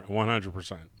sure.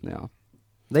 100%. Yeah.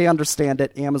 They understand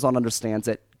it. Amazon understands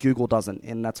it. Google doesn't.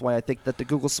 And that's why I think that the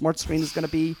Google smart screen is going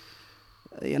to be...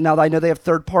 Now, I know they have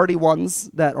third-party ones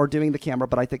that are doing the camera,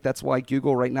 but I think that's why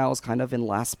Google right now is kind of in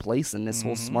last place in this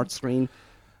whole smart screen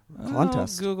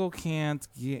contest. Google can't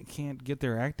get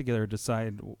their act together to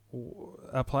decide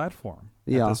a platform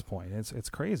Yeah. at this point. It's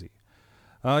crazy.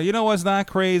 You know what's not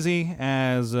crazy?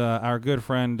 As our good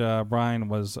friend Brian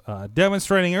was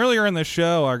demonstrating earlier in the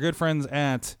show, our good friends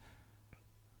at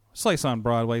Slice on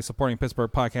Broadway supporting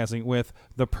Pittsburgh podcasting with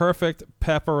the perfect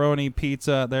pepperoni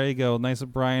pizza. There you go. Nice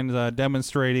of Brian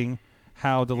demonstrating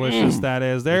how delicious that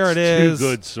is. There It's it is. Too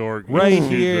good, Sorg. Right Too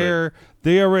here,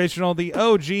 the original, the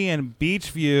OG in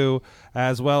Beachview,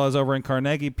 as well as over in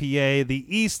Carnegie, PA, the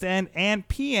East End, and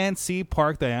PNC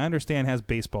Park that I understand has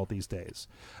baseball these days.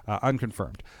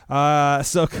 Unconfirmed.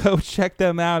 So go check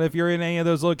them out if you're in any of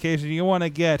those locations. You want to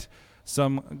get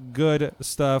some good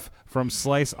stuff from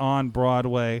Slice on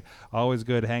Broadway. Always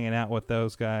good hanging out with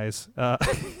those guys.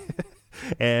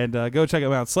 And go check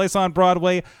them out.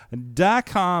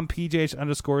 SliceOnBroadway.com,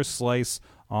 PGH_Slice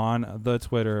on the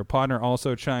Twitter. Podner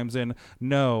also chimes in,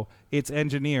 no, it's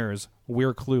engineers.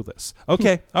 We're clueless.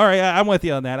 Okay, all right, I'm with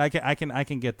you on that. I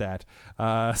can get that.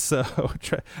 I've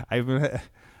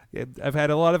had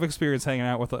a lot of experience hanging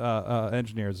out with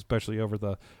engineers, especially over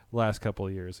the last couple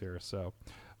of years here. So,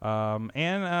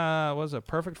 was a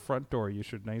perfect front door. You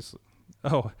should nicely.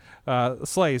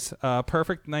 Slice.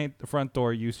 Perfect front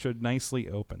door. You should nicely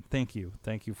open. Thank you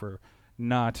for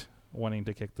not wanting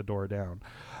to kick the door down.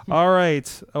 All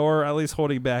right, or at least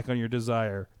holding back on your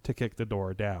desire to kick the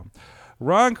door down.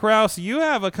 Ron Krause, you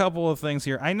have a couple of things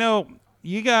here. I know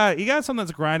you got something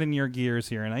that's grinding your gears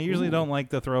here, and I usually don't like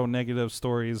to throw negative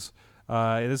stories.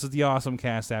 This is the Awesome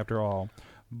Cast after all.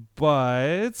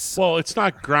 But it's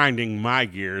not grinding my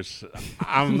gears.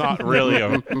 I'm not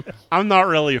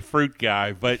really a fruit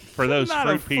guy, but for those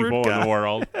fruit people in the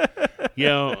world,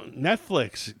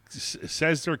 Netflix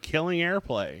says they're killing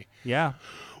AirPlay. Yeah.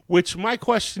 Which my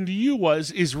question to you was,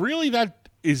 is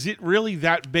it really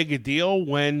that big a deal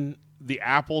when the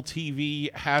Apple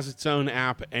TV has its own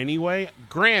app anyway?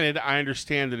 Granted, I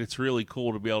understand that it's really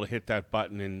cool to be able to hit that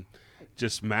button and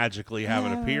just magically have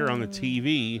it appear on the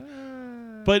TV.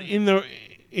 But in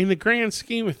the grand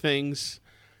scheme of things,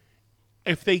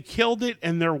 if they killed it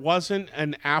and there wasn't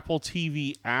an Apple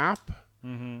TV app,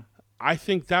 I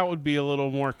think that would be a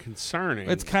little more concerning.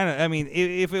 It's kind of,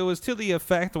 if it was to the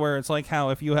effect where it's like how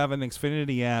if you have an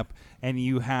Xfinity app and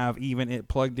you have even it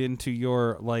plugged into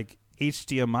your like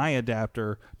HDMI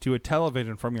adapter to a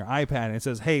television from your iPad and it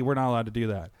says, hey, we're not allowed to do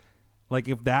that. Like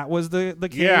if that was the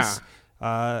case,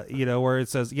 where it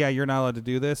says, yeah, you're not allowed to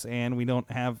do this, and we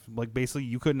don't have, like, basically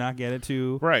you could not get it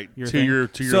to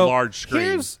your large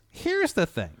screen. Here's the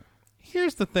thing.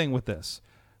 Here's the thing with this.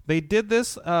 They did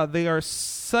this. They are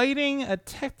citing a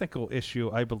technical issue,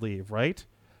 I believe, right?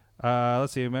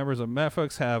 Let's see. Members of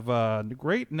Netflix have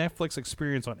great Netflix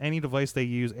experience on any device they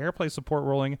use. AirPlay support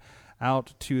rolling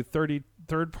out to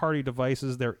third-party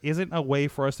devices. There isn't a way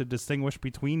for us to distinguish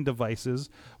between devices,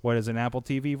 what is an Apple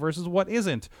TV versus what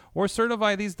isn't, or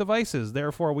certify these devices.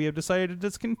 Therefore, we have decided to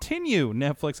discontinue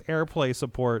Netflix AirPlay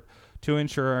support to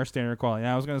ensure our standard quality.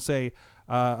 Now, I was going to say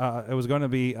it was going to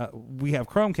be we have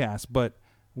Chromecast, but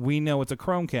we know it's a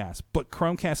Chromecast, but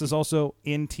Chromecast is also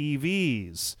in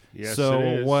TVs. Yes, so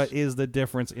it is. What is the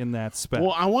difference in that spec?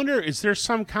 Well, I wonder, is there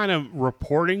some kind of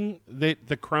reporting that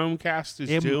the Chromecast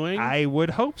is doing? I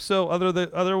would hope so.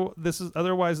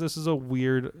 Otherwise, this is a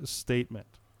weird statement.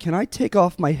 Can I take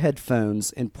off my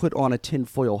headphones and put on a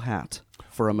tinfoil hat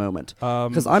for a moment?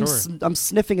 Because I'm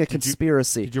sniffing a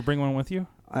conspiracy. Did you bring one with you?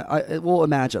 I will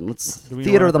imagine. Let's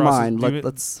theater of the mind.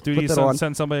 Let's put that on.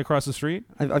 Send somebody across the street?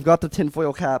 I've got the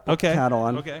tinfoil hat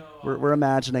on. Okay. We're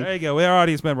imagining. There you go. Our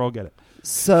audience member will get it.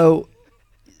 So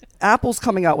Apple's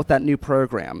coming out with that new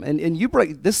program. And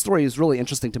this story is really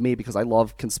interesting to me because I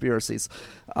love conspiracies.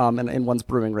 And one's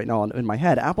brewing right now in my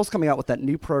head. Apple's coming out with that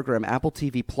new program, Apple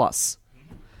TV Plus.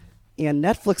 And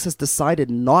Netflix has decided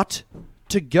not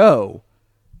to go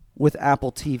with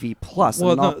Apple TV Plus.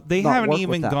 Well, they haven't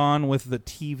even gone with the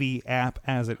TV app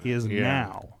as it is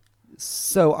now.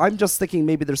 So I'm just thinking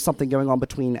maybe there's something going on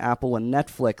between Apple and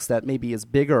Netflix that maybe is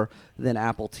bigger than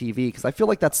Apple TV, because I feel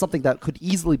like that's something that could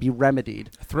easily be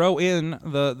remedied. Throw in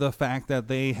the fact that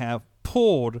they have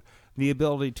pulled the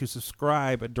ability to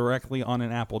subscribe directly on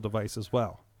an Apple device as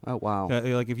well. Oh, wow.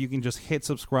 Like if you can just hit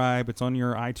subscribe, it's on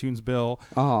your iTunes bill,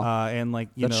 and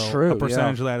true, a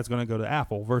percentage of that is going to go to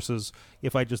Apple versus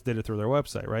if I just did it through their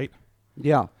website, right?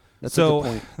 Yeah. That's a good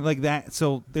point. Like that.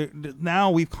 So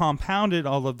now we've compounded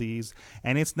all of these,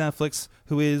 and it's Netflix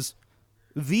who is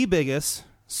the biggest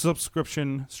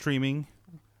subscription streaming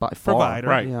provider,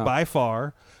 right? Yeah. By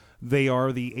far. They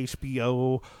are the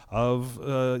HBO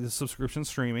of subscription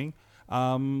streaming.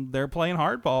 They're playing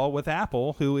hardball with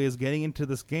Apple, who is getting into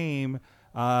this game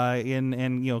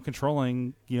and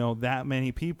controlling that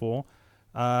many people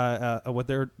with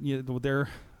their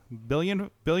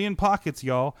billion pockets,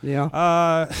 y'all. Yeah.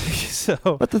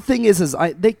 But the thing is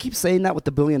they keep saying that with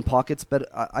the billion pockets, but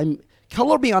I'm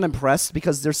color me unimpressed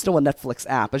because there's still a Netflix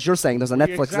app. As you're saying, there's a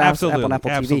Netflix app on Apple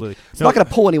TV. It's not going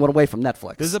to pull anyone away from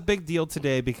Netflix. This is a big deal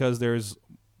today because there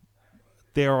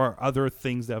are other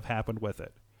things that have happened with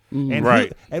it. And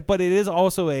right. But it is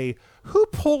also who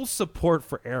pulls support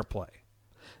for AirPlay?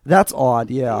 That's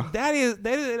odd, yeah.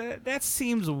 That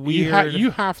seems weird.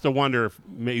 You have to wonder if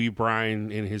maybe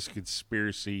Brian in his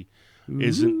conspiracy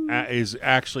is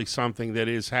actually something that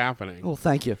is happening. Oh,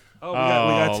 thank you. Oh, we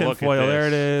got tinfoil. There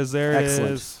it is. Excellent.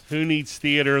 It is. Who needs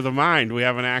theater of the mind? We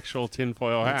have an actual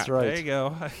tinfoil hat. That's right. There you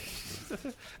go.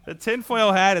 The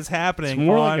tinfoil hat is happening. It's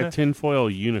more like a tinfoil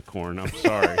unicorn. I'm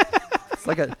sorry. It's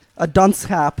like a dunce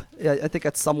cap. I think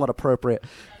that's somewhat appropriate.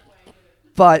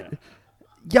 But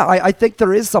yeah, I think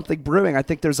there is something brewing. I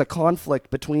think there's a conflict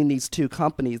between these two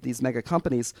companies, these mega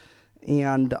companies,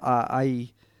 and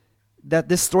that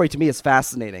this story to me is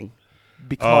fascinating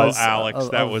because Alex,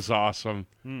 that was awesome.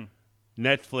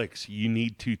 Netflix, you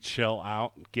need to chill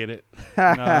out. Get it? Oh,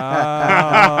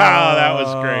 that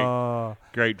was great.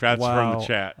 Great. That's from the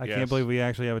chat. I Yes. can't believe we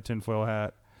actually have a tinfoil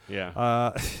hat. Yeah.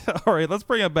 All right, let's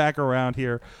bring it back around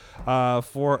here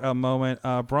for a moment.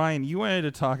 Brian, you wanted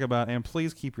to talk about, and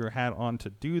please keep your hat on to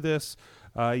do this.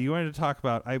 You wanted to talk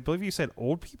about, I believe you said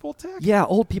old people tech? Yeah,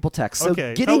 old people tech. So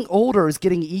Okay. getting older is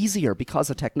getting easier because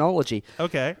of technology.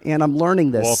 Okay. And I'm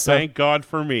learning this. Well, So, thank God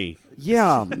for me.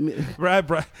 yeah.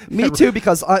 Brad, Me too,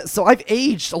 because so I've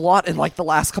aged a lot in like the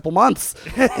last couple months.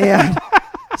 And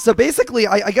so basically,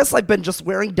 I guess I've been just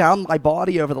wearing down my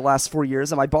body over the last 4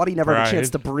 years, and my body never had a chance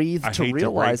to breathe I to hate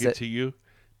realize to break it. to you.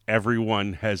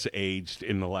 Everyone has aged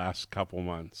in the last couple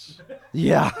months.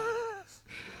 Yeah.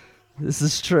 This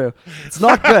is true. It's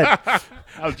not good.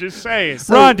 I'm just saying.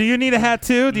 Ron, do you need a hat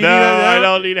too? Do you No, need I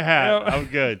don't need a hat. No. I'm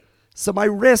good. So my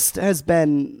wrist has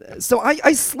been. So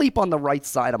I sleep on the right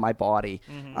side of my body.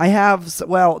 I have.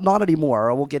 Well, not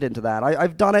anymore. We'll get into that.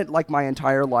 I've done it like my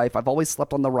entire life. I've always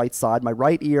slept on the right side, my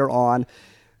right ear on.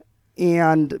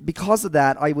 And because of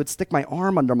that, I would stick my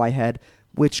arm under my head,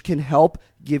 which can help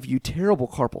give you terrible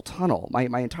carpal tunnel.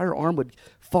 My entire arm would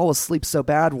fall asleep so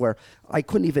bad where I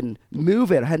couldn't even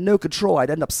move it. I had no control. I'd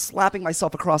end up slapping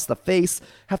myself across the face,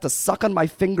 have to suck on my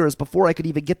fingers before I could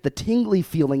even get the tingly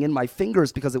feeling in my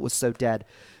fingers because it was so dead.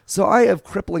 So I have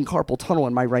crippling carpal tunnel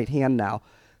in my right hand now.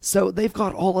 So they've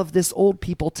got all of this old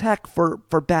people tech for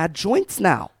bad joints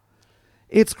now.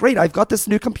 It's great. I've got this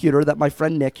new computer that my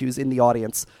friend Nick, who's in the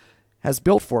audience, has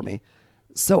built for me.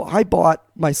 So I bought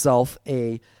myself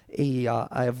a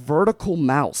vertical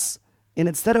mouse. And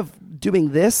instead of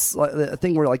doing this, a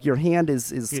thing where like your hand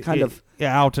is kind of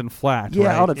out and flat. yeah,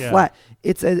 right? out and flat,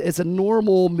 it's a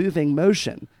normal moving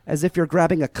motion, as if you're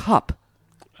grabbing a cup.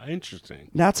 Interesting.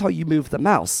 That's how you move the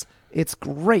mouse. It's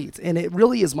great, and it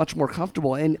really is much more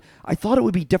comfortable. And I thought it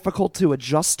would be difficult to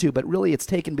adjust to, but really it's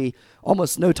taken me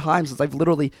almost no time since I've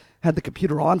literally had the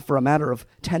computer on for a matter of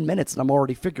 10 minutes, and I'm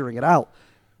already figuring it out.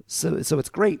 So it's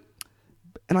great.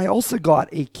 And I also got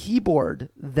a keyboard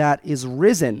that is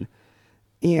risen,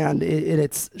 and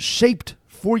it's shaped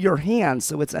for your hand,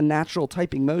 so it's a natural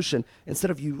typing motion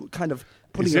instead of you kind of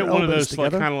putting Is your it one of elbows those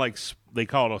together. like, kind of like they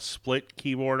call it a split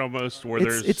keyboard almost, where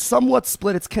It's somewhat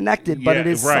split. It's connected, but it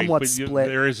is right, somewhat but split.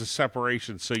 there is a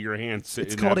separation, so your hands sit.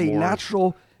 It's in called that a more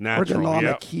natural ergonomic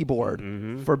yep. keyboard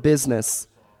for business.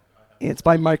 It's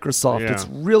by Microsoft. Yeah. It's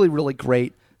really, really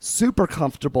great, super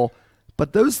comfortable.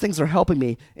 But those things are helping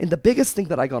me. And the biggest thing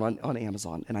that I got on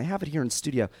Amazon, and I have it here in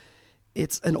studio,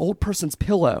 it's an old person's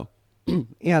pillow.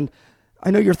 And I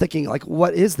know you're thinking, like,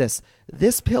 what is this?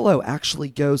 This pillow actually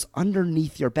goes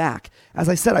underneath your back. As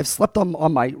I said, I've slept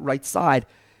on my right side,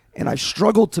 and I've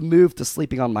struggled to move to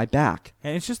sleeping on my back.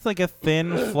 And it's just like a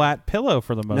thin, flat pillow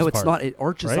for the most part. No, it's not. It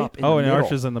arches right? up in Oh, the and it middle.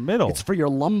 arches in the middle. It's for your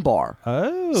lumbar.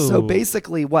 Oh. So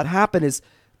basically what happened is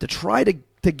to try to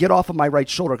get off of my right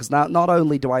shoulder, because not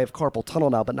only do I have carpal tunnel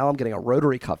now, but now I'm getting a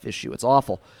rotary cuff issue. It's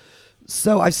awful.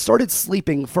 So I started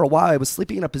sleeping for a while. I was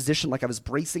sleeping in a position like I was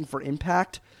bracing for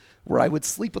impact, where I would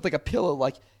sleep with like a pillow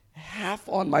like half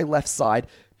on my left side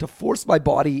to force my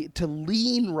body to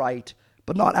lean right,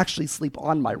 but not actually sleep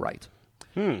on my right.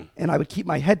 And I would keep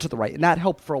my head to the right, and that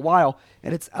helped for a while,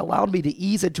 and it's allowed me to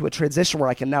ease into a transition where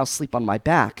I can now sleep on my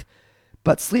back.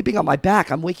 But sleeping on my back,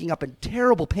 I'm waking up in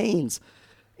terrible pains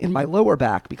in my lower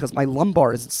back because my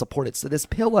lumbar isn't supported. So this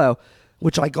pillow,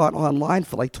 which I got online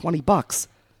for like $20,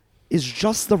 is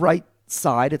just the right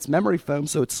side. It's memory foam,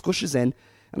 so it squishes in,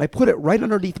 and I put it right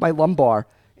underneath my lumbar,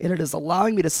 and it is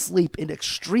allowing me to sleep in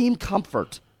extreme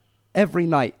comfort every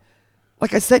night.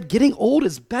 Like I said, getting old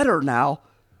is better now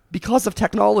because of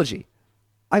technology.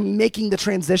 I'm making the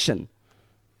transition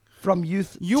from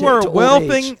youth You to are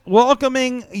old age.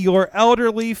 welcoming your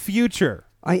elderly future.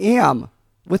 I am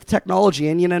with technology,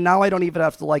 and now I don't even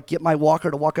have to like get my walker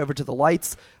to walk over to the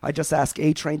lights. I just ask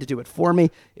A-Train to do it for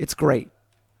me. It's great.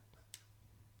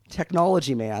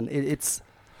 Technology, man, it's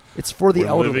for the We're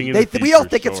elderly. living in the We all future,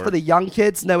 think it's Sorg. for the young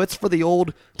kids. No, it's for the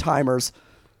old timers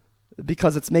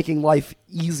because it's making life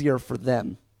easier for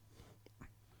them.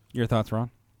 Your thoughts,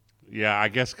 Ron? Yeah, I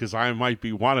guess because I might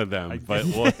be one of them. But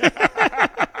well,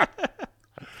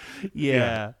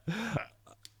 Yeah.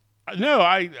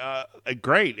 no,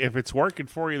 great. If it's working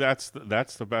for you, that's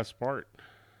the best part.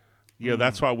 You know,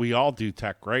 that's why we all do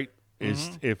tech, right?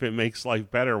 Is if it makes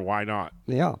life better, why not?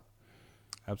 Yeah.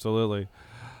 Absolutely.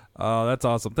 Oh, that's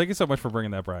awesome. Thank you so much for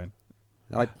bringing that, Brian.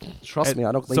 Trust me,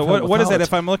 I don't. So leave home what is without it?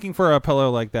 If I'm looking for a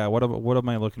pillow like that, what am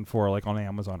I looking for, like on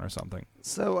Amazon or something?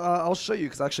 So I'll show you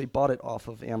because I actually bought it off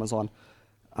of Amazon.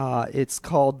 It's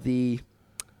called the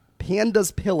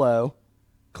Pandas Pillow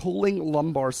Cooling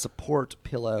Lumbar Support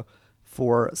Pillow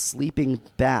for sleeping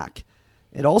back.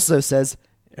 It also says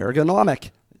ergonomic.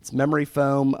 It's memory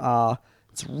foam.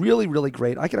 It's really, really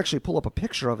great. I can actually pull up a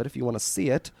picture of it if you want to see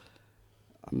it.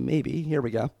 Maybe. Here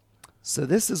we go. So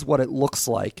this is what it looks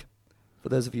like for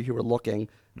those of you who are looking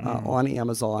on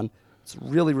Amazon. It's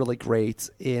really, really great.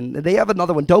 And they have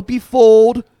another one. Don't be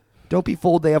fooled. Don't be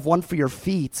fooled. They have one for your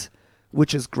feet,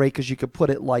 which is great because you could put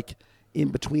it like in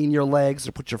between your legs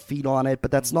or put your feet on it.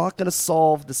 But that's not going to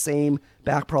solve the same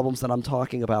back problems that I'm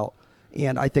talking about.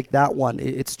 And I think that one,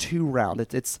 it's too round.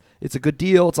 It's a good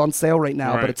deal. It's on sale right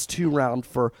now, but it's too round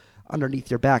for underneath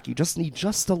your back. You just need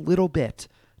just a little bit,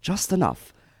 just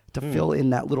enough to fill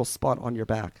in that little spot on your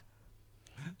back.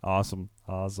 Awesome.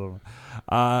 Also,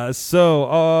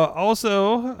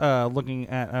 looking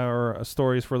at our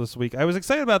stories for this week, I was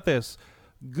excited about this.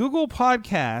 Google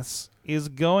Podcasts is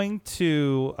going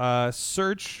to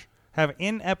have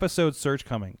in-episode search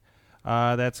coming.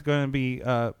 That's going to be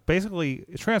basically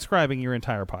transcribing your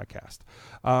entire podcast.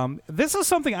 This is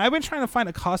something I've been trying to find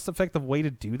a cost-effective way to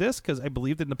do this because I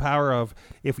believed in the power of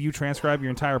if you transcribe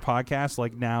your entire podcast,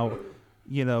 like now,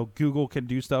 Google can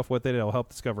do stuff with it. It'll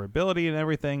help discoverability and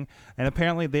everything. And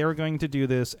apparently they are going to do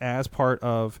this as part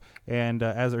of, and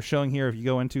as they're showing here, if you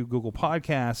go into Google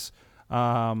Podcasts,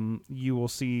 you will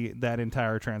see that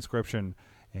entire transcription.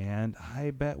 And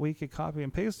I bet we could copy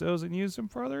and paste those and use them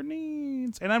for other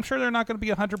needs. And I'm sure they're not going to be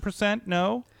 100%,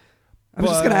 no. I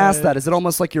was just going to ask that. Is it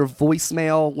almost like your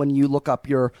voicemail when you look up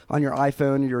on your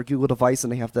iPhone or your Google device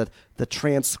and they have the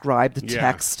transcribed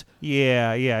text?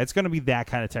 Yeah. It's going to be that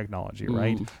kind of technology,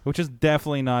 right? Which is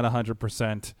definitely not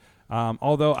 100%.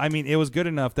 Although, I mean, it was good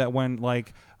enough that when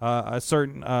a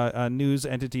certain news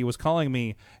entity was calling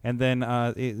me, and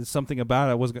then something about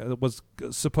it was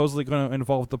supposedly going to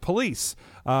involve the police,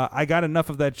 I got enough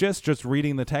of that just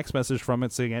reading the text message from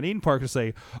it saying at Eden Park to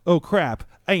say, "Oh crap,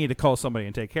 I need to call somebody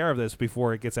and take care of this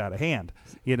before it gets out of hand."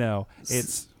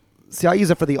 See, I use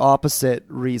it for the opposite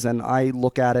reason. I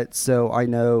look at it so I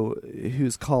know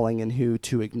who's calling and who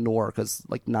to ignore because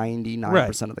like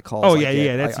 99% of the calls. Oh,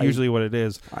 yeah, that's usually what it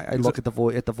is. I look at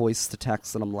the voice to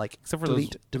text and I'm like,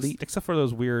 delete. Except for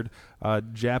those weird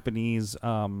Japanese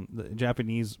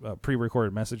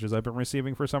pre-recorded messages I've been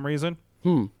receiving for some reason.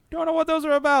 Don't know what those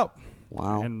are about.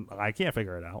 Wow. And I can't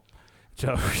figure it out.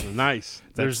 So, nice.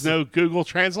 There's no Google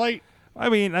Translate? I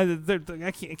mean,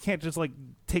 I can't just like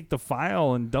take the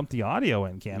file and dump the audio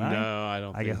in, can I? No, I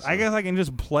don't. I guess I can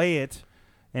just play it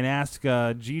and ask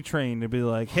G-Train to be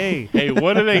like, "Hey,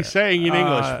 what are they saying in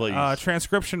English, please?"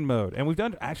 Transcription mode, and we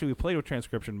played with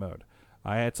transcription mode.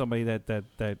 I had somebody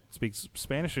that speaks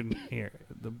Spanish in here,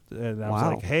 and I was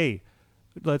like, "Hey,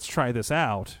 let's try this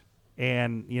out."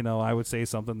 And I would say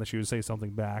something that she would say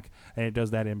something back, and it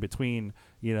does that in between,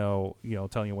 telling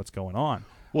you what's going on.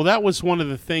 Well, that was one of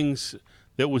the things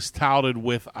that was touted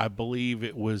with, I believe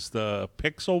it was the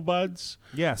Pixel Buds.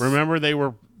 Yes. Remember they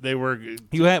were.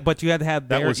 You had to have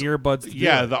their earbuds.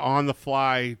 The on the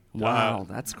fly. Wow,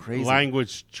 that's crazy.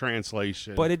 Language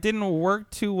translation. But it didn't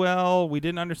work too well. We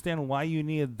didn't understand why you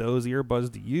needed those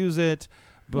earbuds to use it.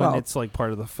 But it's like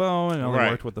part of the phone, and it only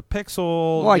worked with the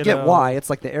Pixel. Well, I get why. It's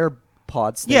like the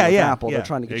AirPods thing with Apple. They're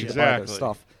trying to get you to buy their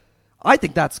stuff. I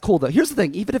think that's cool, though. Here's the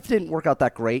thing. Even if it didn't work out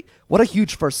that great, what a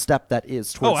huge first step that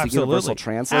is towards the universal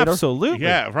translator. Absolutely.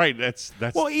 Yeah, right. That's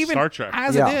even Star Trek.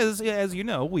 As it is, as you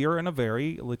know, we are in a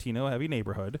very Latino-heavy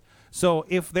neighborhood. So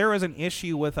if there is an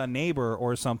issue with a neighbor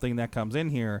or something that comes in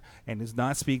here and does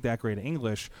not speak that great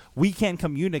English, we can't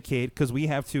communicate because we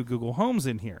have 2 Google Homes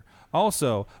in here.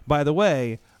 Also, by the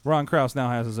way, Ron Krause now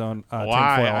has his own tinfoil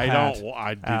hat.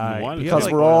 I didn't want to. Because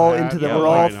we're all we're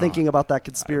all thinking about that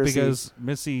conspiracy. Because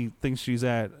Missy thinks she's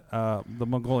at the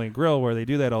Mongolian Grill where they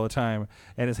do that all the time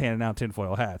and is handing out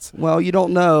tinfoil hats. Well, you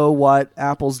don't know what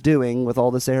Apple's doing with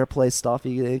all this AirPlay stuff.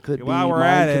 It could be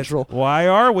mind control. Why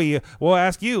are we? We'll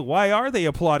ask you. Why are they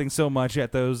applauding so much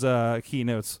at those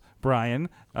keynotes, Brian?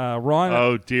 Ron.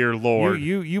 Oh dear Lord!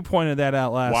 You pointed that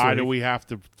out last week. Why do we have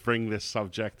to bring this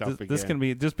subject up again? This can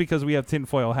be just because we have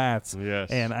tinfoil hats. Yes.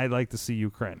 And I'd like to see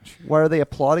you cringe. Why are they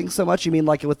applauding so much? You mean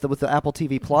like with the Apple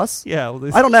TV Plus? Yeah.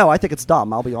 I don't know. I think it's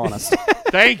dumb. I'll be honest.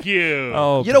 Thank you.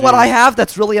 Oh, you know what I have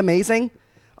that's really amazing?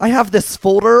 I have this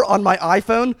folder on my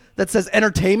iPhone that says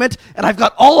entertainment, and I've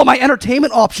got all of my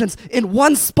entertainment options in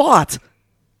one spot.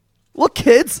 Look,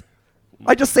 kids.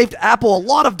 I just saved Apple a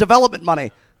lot of development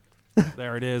money.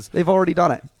 There it is. They've already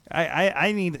done it.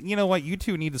 I need, you know what? You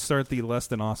two need to start the Less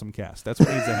Than Awesome cast. That's what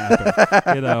needs to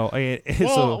happen. You know,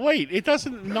 wait, it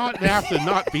doesn't not have to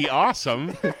not be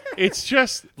awesome. It's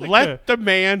just let the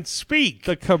man speak.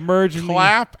 The convergence.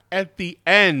 Clap at the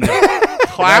end.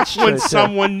 Clap when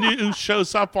someone new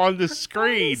shows up on the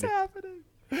screen.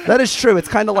 That is true. It's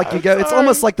kind of like you go. It's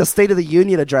almost like the State of the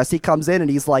Union address. He comes in and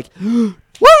he's like, "Woo!"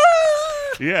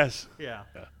 Yes. Yeah.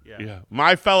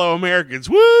 My fellow Americans,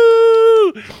 woo!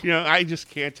 You know, I just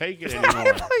can't take it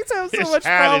anymore. This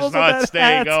hat is not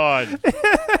staying on.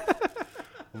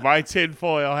 My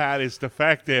tinfoil hat is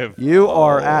defective. You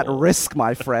are at risk,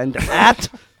 my friend. At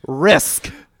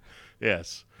risk.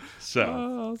 Yes.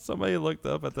 So somebody looked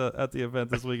up at the event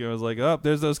this week and was like, "Oh,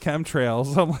 there's those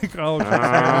chemtrails." I'm like, "Oh, okay, there we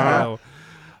go."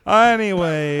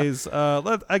 Anyways,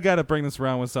 I got to bring this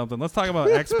around with something. Let's talk about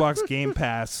Xbox Game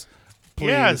Pass. Please.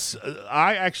 Yes,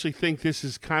 I actually think this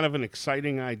is kind of an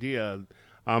exciting idea.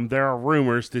 There are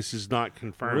rumors. This is not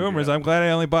confirmed. Rumors. Yet. I'm glad I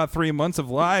only bought 3 months of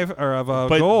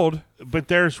gold. But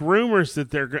there's rumors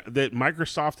that that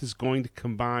Microsoft is going to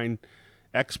combine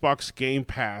Xbox Game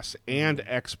Pass and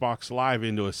Xbox Live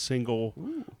into a single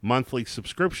monthly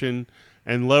subscription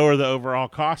and lower the overall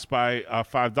cost by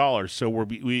 $5. So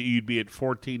you'd be at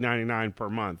 $14.99 per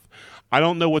month. I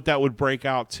don't know what that would break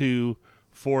out to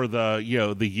for the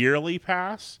yearly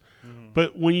pass,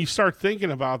 but when you start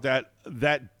thinking about that,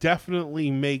 that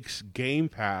definitely makes Game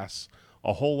Pass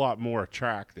a whole lot more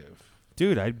attractive.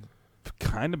 Dude, I'd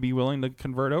kind of be willing to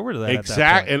convert over to that.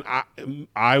 Exactly, and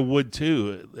I would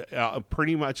too.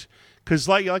 Pretty much, because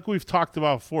like we've talked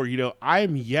about before, I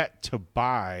am yet to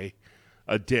buy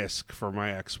a disc for my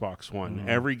Xbox One.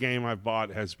 Every game I've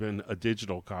bought has been a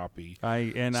digital copy.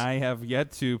 I have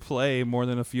yet to play more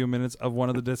than a few minutes of one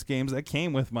of the disc games that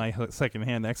came with my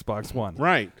secondhand Xbox One.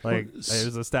 Right. Like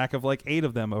there's a stack of like 8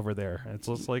 of them over there. It's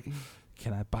just like,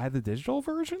 can I buy the digital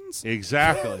versions?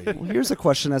 Exactly. Well, here's a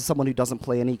question as someone who doesn't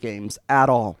play any games at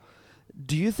all.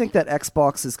 Do you think that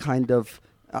Xbox is kind of...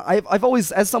 I've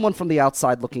always, as someone from the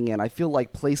outside looking in, I feel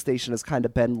like PlayStation has kind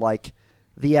of been like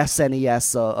the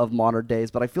SNES of modern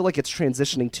days, but I feel like it's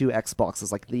transitioning to Xbox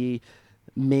as like the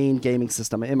main gaming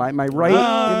system. Am I right in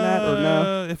that or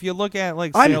no? If you look at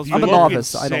like I'm sales, a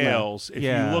novice. I don't know. If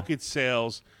you look at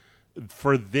sales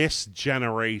for this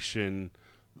generation,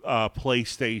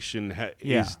 PlayStation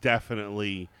is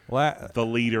definitely the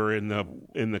leader in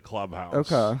the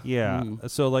clubhouse. Okay. Yeah.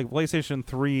 So like PlayStation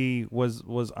 3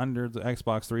 was under the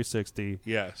Xbox 360.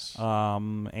 Yes. But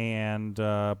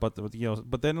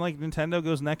then like Nintendo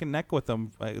goes neck and neck with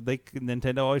them.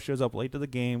 Nintendo always shows up late to the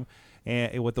game,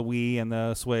 and with the Wii and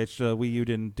the Switch, Wii U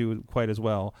didn't do quite as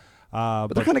well. But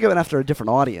they're kind of going after a different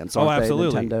audience, aren't they?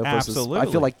 Absolutely. Nintendo versus, I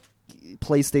feel like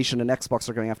PlayStation and Xbox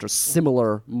are going after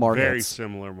similar markets. Very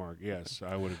similar market. Yes,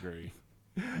 I would agree.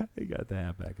 You got the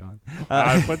hat back on.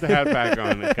 I put the hat back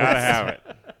on. Gotta have it.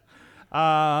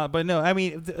 But no, I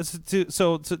mean,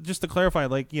 so just to clarify,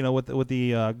 like with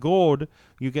the gold,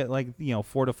 you get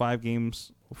 4 to 5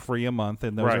 games free a month,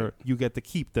 and those you get to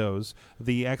keep those.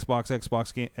 The Xbox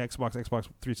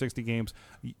 360 games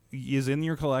is in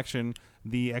your collection.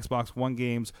 The Xbox One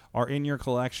games are in your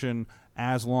collection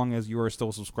as long as you are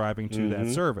still subscribing to that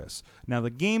service. Now, the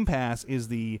Game Pass is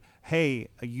you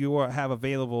have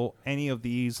available any of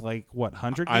these,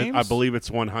 100 games? I believe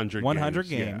it's 100 100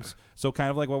 games. Yeah. So kind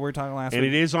of like what we were talking last week. And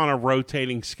it is on a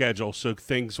rotating schedule, so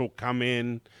things will come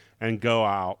in and go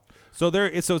out. So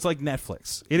it's like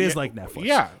Netflix. It is like Netflix.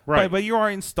 Yeah, right. But you are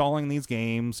installing these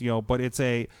games, but it's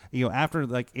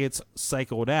after it's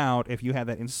cycled out, if you have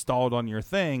that installed on your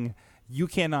thing, you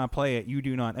cannot play it. You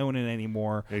do not own it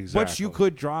anymore. Exactly. But you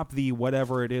could drop the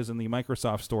whatever it is in the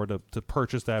Microsoft store to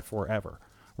purchase that forever,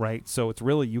 right? So it's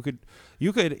really you could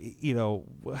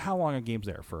how long a game's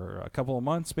there for? A couple of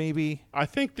months, maybe. I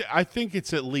think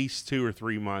it's at least 2 or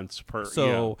 3 months per.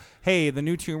 So hey, the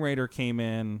new Tomb Raider came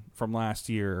in from last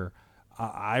year.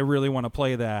 I really want to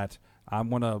play that. I'm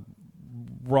gonna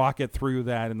rocket through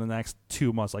that in the next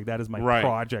 2 months. Like that is my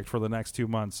project for the next 2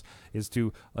 months, is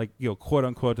to quote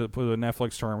unquote, to put a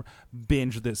Netflix term,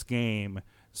 binge this game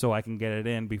so I can get it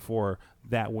in before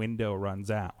that window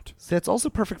runs out. So it's also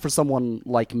perfect for someone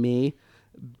like me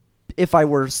if I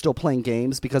were still playing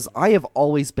games, because I have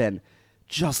always been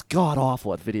just god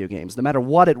awful at video games, no matter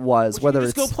what it was. Whether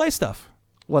it's go play stuff.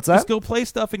 What's that? Just go play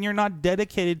stuff, and you're not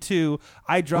dedicated to.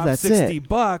 I dropped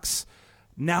 $60.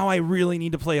 Now I really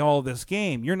need to play all of this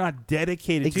game. You're not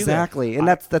dedicated to that. Exactly, and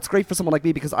that's great for someone like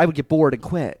me, because I would get bored and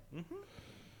quit.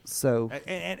 So,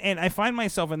 and I find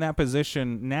myself in that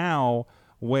position now,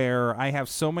 where I have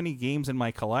so many games in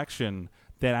my collection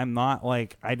that I'm not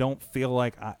I don't feel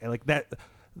like that.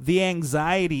 the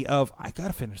anxiety of I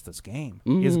gotta finish this game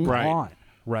is Right. gone,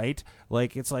 right?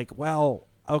 Like it's like, well,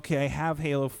 okay, I have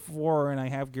Halo 4 and I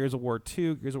have Gears of War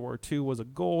 2. Gears of War 2 was a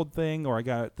gold thing, or I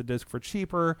got the disc for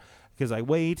cheaper because I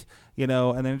wait, and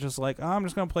then it's just like, oh, I'm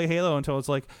just going to play Halo until it's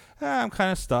like, I'm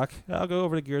kind of stuck. I'll go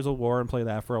over to Gears of War and play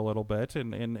that for a little bit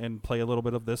and play a little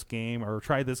bit of this game or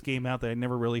try this game out that I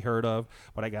never really heard of,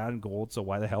 but I got in gold, so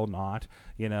why the hell not,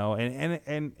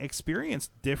 and experience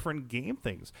different game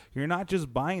things. You're not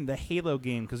just buying the Halo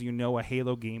game because you know a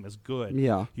Halo game is good.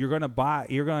 Yeah. You're going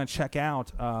to check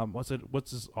out, what's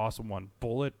this awesome one?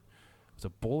 Was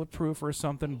it Bulletproof or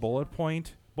something?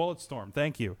 Bulletstorm,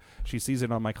 thank you. She sees it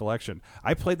on my collection.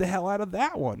 I played the hell out of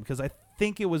that one because I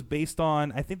think it was based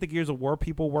on, I think the Gears of War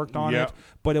people worked on it,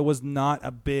 but it was not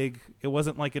it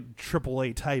wasn't like a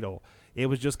AAA title. It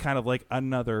was just kind of like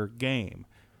another game.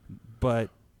 But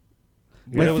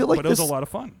it was a lot of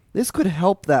fun. This could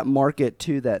help that market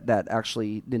too, that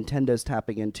actually Nintendo's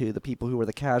tapping into, the people who are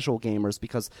the casual gamers,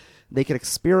 because they could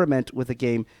experiment with a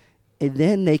game and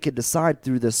then they could decide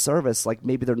through this service, like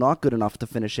maybe they're not good enough to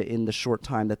finish it in the short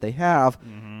time that they have,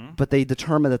 but they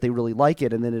determine that they really like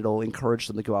it, and then it'll encourage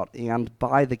them to go out and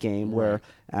buy the game,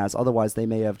 whereas otherwise they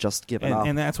may have just given up.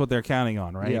 And that's what they're counting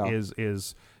on, right? Yeah.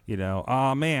 Is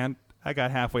oh man, I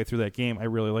got halfway through that game. I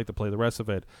really like to play the rest of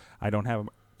it. I don't have a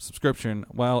subscription.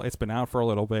 Well, it's been out for a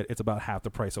little bit. It's about half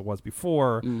the price it was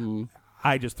before.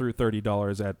 I just threw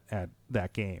 $30 at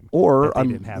that game, or that they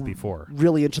I'm didn't have before.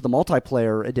 Really into the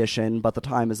multiplayer edition, but the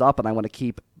time is up, and I want to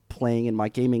keep playing in my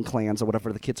gaming clans or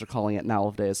whatever the kids are calling it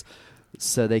nowadays,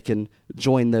 so they can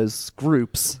join those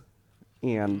groups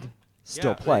and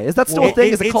still play. Is that still a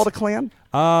thing? Is it called a clan?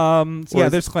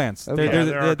 There's clans. Okay.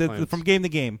 There are clans. From game to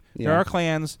game, there Yeah. are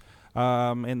clans,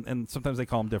 and sometimes they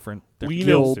call them different.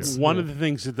 guilds. One of the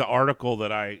things that the article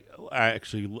that I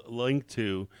actually linked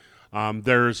to,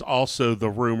 there's also the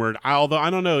rumored, although I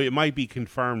don't know, it might be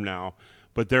confirmed now,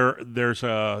 but there's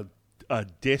a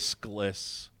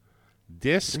discless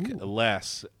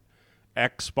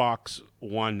Xbox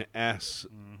One S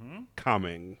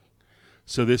coming.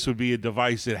 So this would be a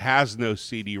device that has no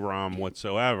CD-ROM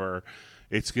whatsoever.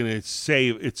 It's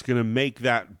gonna make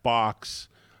that box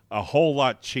a whole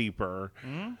lot cheaper.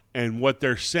 And what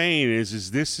they're saying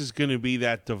is this is going to be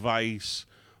that device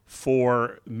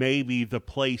for maybe the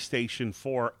PlayStation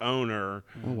 4 owner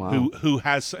who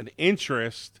has an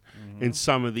interest in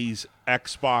some of these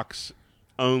Xbox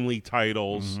only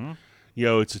titles.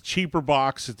 It's a cheaper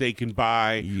box that they can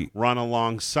buy, run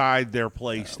alongside their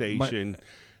PlayStation,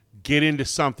 get into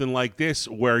something like this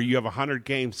where you have 100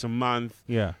 games a month.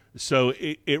 Yeah. So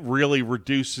it really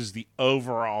reduces the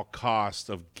overall cost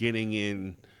of getting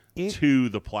in to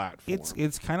the platform.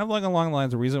 It's kind of like along the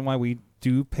lines of the reason why we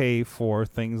do pay for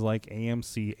things like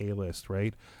AMC A-List,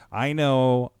 right? I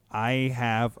know I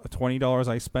have $20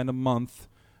 I spend a month,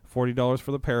 $40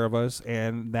 for the pair of us,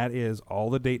 and that is all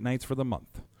the date nights for the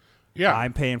month. Yeah.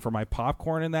 I'm paying for my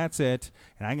popcorn and that's it,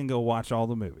 and I can go watch all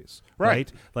the movies.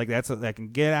 Right? Like I can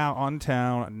get out on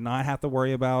town and not have to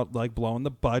worry about like blowing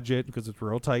the budget because it's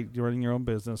real tight running your own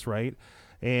business, right?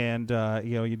 And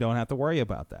you don't have to worry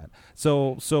about that.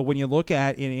 So when you look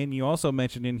at and you also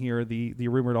mentioned in here the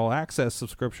rumored All Access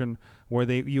subscription where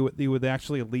you would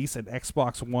actually lease an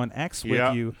Xbox One X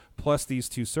with you plus these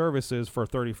two services for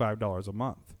 $35 a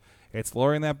month. It's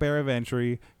lowering that barrier of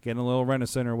entry, getting a little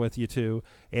Rent-A-Center with you too,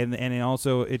 and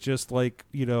also it just like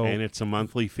and it's a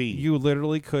monthly fee. You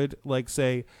literally could like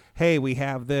say, hey, we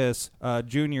have this,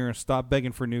 Junior, stop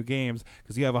begging for new games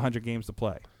because you have 100 games to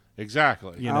play.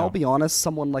 Exactly. I'll be honest,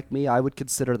 someone like me, I would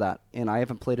consider that, and I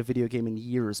haven't played a video game in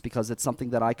years because it's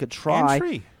something that I could try. And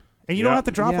free. And you don't have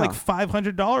to drop like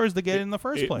 $500 to get it in the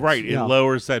first place. Right. It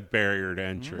lowers that barrier to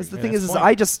entry. The thing is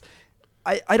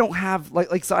I don't have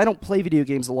so I don't play video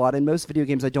games a lot, and most video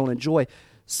games I don't enjoy,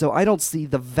 so I don't see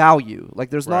the value. Like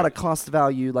there's not a cost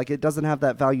value. Like it doesn't have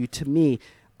that value to me.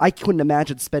 I couldn't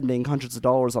imagine spending hundreds of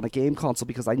dollars on a game console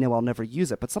because I know I'll never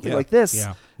use it. But something like this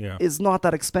is not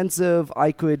that expensive.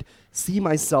 I could see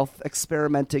myself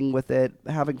experimenting with it,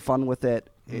 having fun with it,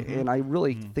 and I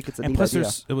really think it's a neat idea.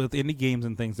 Plus, with indie games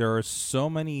and things, there are so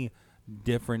many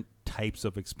different types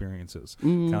of experiences.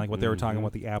 Kind of like what they were talking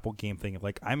about the Apple game thing.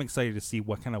 Like I'm excited to see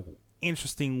what kind of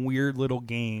interesting, weird little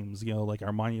games, like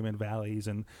our Monument Valleys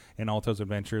and Alto's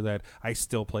Adventure that I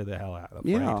still play the hell out of.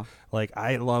 Yeah. Right? Like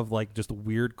I love like just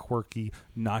weird, quirky,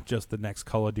 not just the next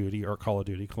Call of Duty or Call of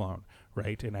Duty clone.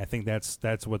 Right. And I think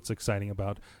that's what's exciting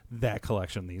about that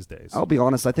collection these days. I'll be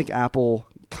honest, I think Apple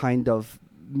kind of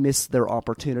missed their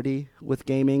opportunity with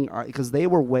gaming because they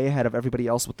were way ahead of everybody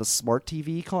else with the smart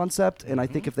TV concept. And I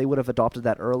think if they would have adopted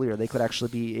that earlier, they could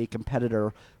actually be a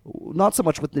competitor, not so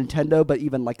much with Nintendo, but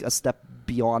even like a step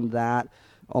beyond that,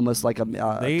 almost like a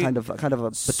kind of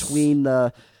a between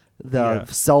the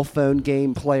cell phone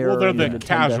game player. Well, they're and the Nintendo.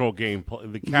 casual game,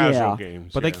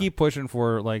 games. But they keep pushing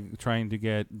for like trying to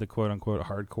get the quote unquote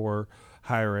hardcore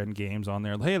higher end games on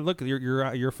there. Hey, look,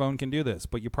 your phone can do this,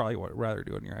 but you probably would rather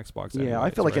do it on your Xbox. Yeah, anyways,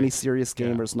 I feel like right? any serious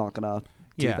gamer is not gonna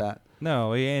do that.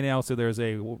 No, and also there's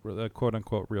a quote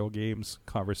unquote real games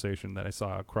conversation that I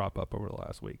saw crop up over the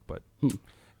last week, but.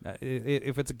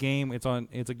 If it's a game, it's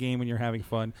a game and you're having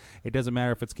fun. It doesn't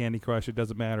matter if it's Candy Crush. It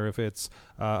doesn't matter if it's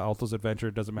Alto's Adventure.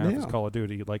 It doesn't matter if it's Call of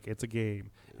Duty. Like, it's a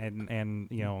game, and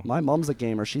you know. My mom's a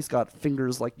gamer. She's got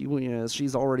fingers like you.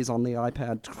 She's already on the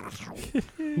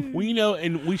iPad. We know,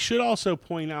 and we should also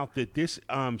point out that this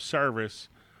service,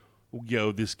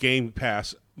 this Game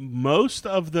Pass, most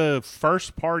of the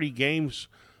first party games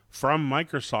from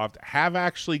Microsoft have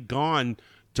actually gone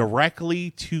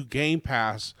directly to Game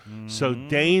Pass. So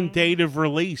day and date of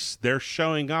release, they're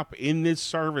showing up in this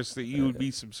service that you would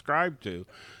be subscribed to.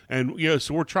 And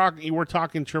so we're talking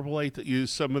AAA,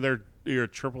 some of their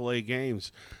AAA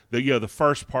games, the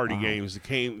first party games,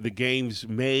 the games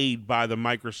made by the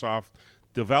Microsoft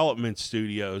development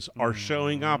studios are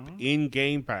showing up in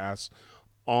Game Pass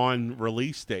on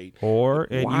release date.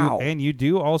 You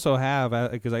do also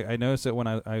have, because I noticed it when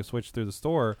I switched through the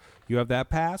store, you have that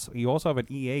pass. You also have an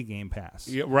EA Game Pass.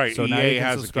 Yeah, right. So EA now you can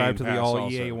has subscribe a to Game the Pass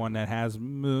all EA also. one that has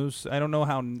Moose. I don't know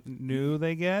how new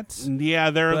they get. Yeah,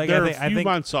 they're a few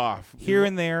months off. Here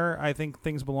and there, I think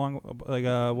things belong, like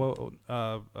not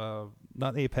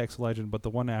Apex Legend, but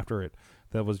the one after it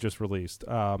that was just released.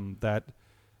 It's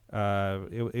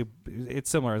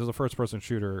similar. It's a first-person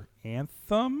shooter,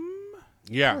 Anthem.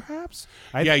 Yeah, perhaps.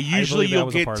 Usually you'll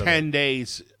get 10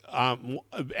 days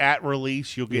at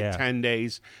release. You'll get 10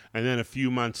 days, and then a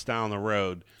few months down the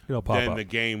road, it'll pop up. The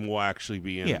game will actually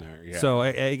be in there. Yeah. So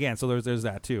again, there's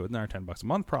that too. Another $10 a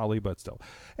month, probably, but still.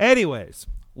 Anyways,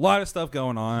 a lot of stuff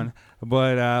going on,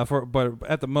 but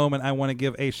at the moment, I want to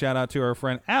give a shout out to our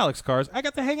friend Alex Cars. I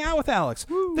got to hang out with Alex.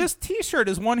 Woo. This T-shirt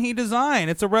is one he designed.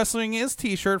 It's a Wrestling Is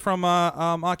T-shirt from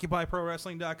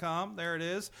OccupyProWrestling.com. There it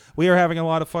is. We are having a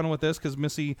lot of fun with this because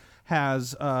Missy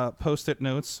has Post-it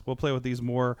notes. We'll play with these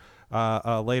more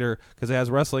later because it has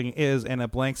Wrestling Is and a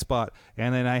blank spot,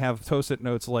 and then I have Post-it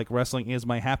notes like Wrestling Is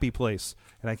My Happy Place,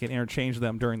 and I can interchange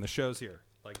them during the shows here.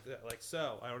 Like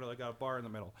so. I don't know, I got a bar in the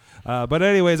middle. But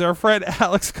anyways, our friend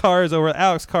Alex Cars over at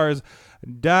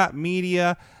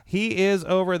alexcars.media. He is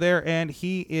over there, and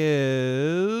he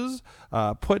is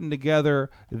putting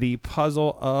together the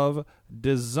puzzle of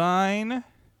design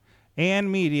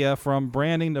and media, from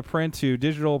branding to print to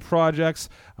digital projects.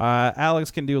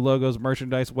 Alex can do logos,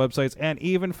 merchandise, websites, and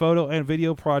even photo and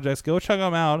video projects. Go check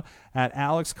him out at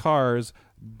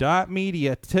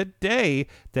alexcars.media today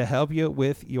to help you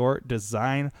with your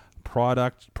design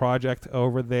project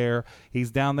over there. He's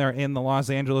down there in the Los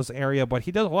Angeles area, but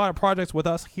he does a lot of projects with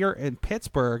us here in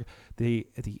Pittsburgh. The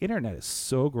internet is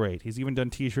so great. He's even done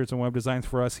T-shirts and web designs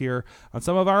for us here on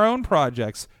some of our own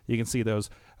projects. You can see those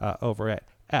over at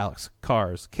Alex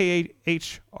Cars,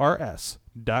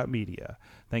 KHRS.media.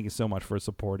 Thank you so much for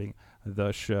supporting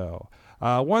the show.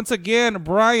 Once again,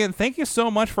 Brian, thank you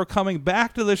so much for coming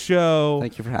back to the show.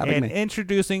 Thank you for having me. And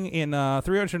introducing, in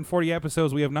 340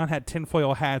 episodes, we have not had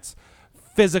tinfoil hats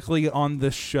physically on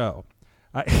this show.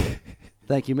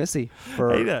 Thank you, Missy,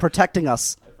 for protecting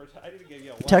us.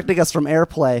 Protecting us from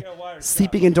airplay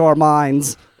seeping into our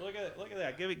minds. Look at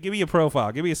that. Give me a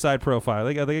profile. Give me a side profile.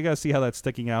 I think I got to see how that's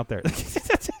sticking out there.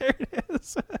 There it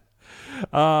is.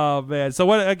 Oh, man.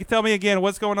 So tell me again,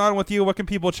 what's going on with you? What can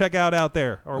people check out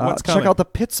there? Or what's coming? Check out the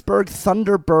Pittsburgh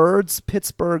Thunderbirds,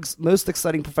 Pittsburgh's most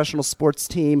exciting professional sports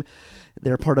team.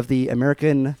 They're part of the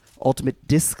American Ultimate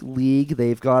Disc League.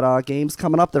 They've got games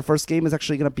coming up. Their first game is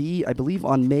actually going to be, I believe,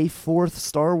 on May 4th,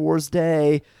 Star Wars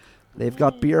Day. They've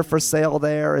got beer for sale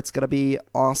there. It's going to be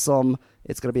awesome.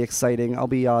 It's going to be exciting. I'll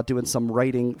be doing some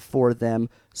writing for them.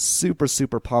 Super,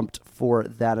 super pumped for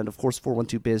that. And, of course,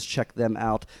 412biz, check them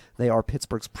out. They are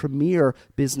Pittsburgh's premier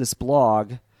business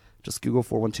blog. Just Google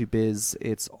 412biz.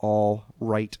 It's all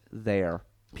right there.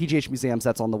 PGH Museums,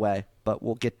 that's on the way, but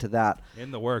we'll get to that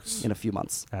in the works in a few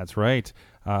months. That's right.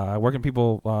 Where can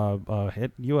people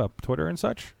hit you up? Twitter and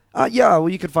such? Well,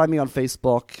 you can find me on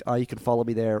Facebook. You can follow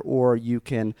me there, or you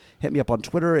can hit me up on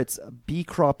Twitter. It's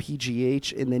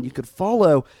BCrawPGH, and then you could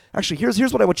follow. Actually,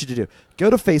 here's what I want you to do. Go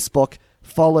to Facebook,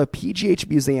 follow PGH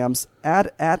Museums,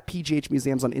 at PGH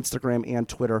Museums on Instagram and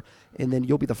Twitter, and then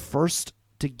you'll be the first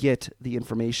to get the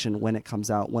information when it comes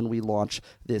out, when we launch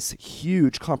this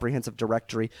huge comprehensive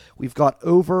directory. We've got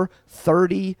over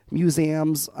 30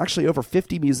 museums, actually over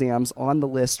 50 museums on the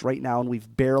list right now, and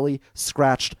we've barely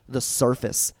scratched the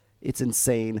surface. It's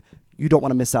insane. You don't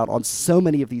want to miss out on so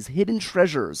many of these hidden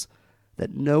treasures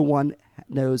that no one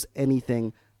knows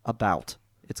anything about.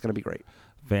 It's going to be great.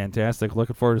 Fantastic.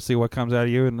 Looking forward to see what comes out of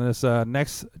you in this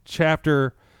next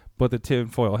chapter, but the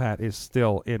tinfoil hat is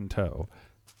still in tow.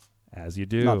 As you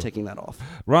do. Not taking that off.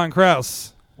 Ron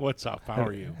Krause. What's up? How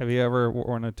are you? Have you ever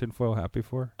worn a tinfoil hat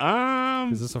before?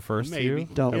 Is this a first maybe. to you?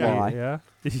 Don't lie. Yeah.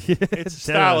 It's a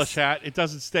stylish hat. It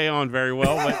doesn't stay on very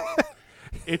well, but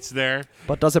it's there.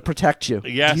 But does it protect you?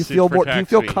 Yes, do you feel it more? Do you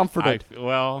feel protects me. comforted?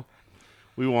 Well,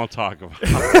 we won't talk about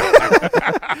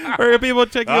it. Where can people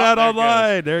check you out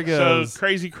online? There it goes. So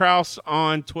Crazy Krause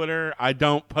on Twitter. I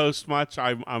don't post much.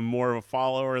 I'm more of a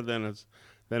follower than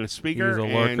a speaker. He's a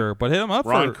lurker, but hit him up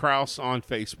Ron for. Krause on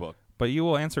Facebook. But you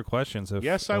will answer questions if.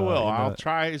 Yes, I will. you know, I'll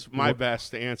try my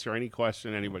best to answer any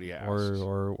question anybody asks.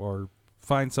 or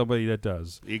find somebody that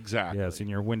does. Exactly. Yes, in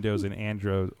your Windows and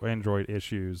Android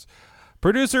issues.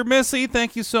 Producer Missy,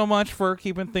 thank you so much for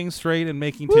keeping things straight and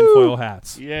making tinfoil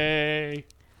hats. Yay.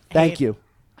 Thank you.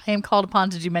 I am called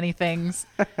upon to do many things.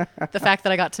 The fact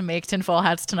that I got to make tinfoil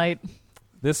hats tonight.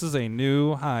 This is a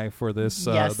new high for this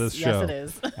this show. Yes, it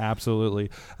is.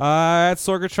 Absolutely. At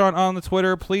Sorgatron on the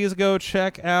Twitter, please go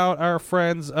check out our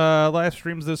friends' live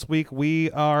streams this week.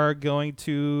 We are going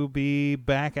to be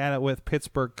back at it with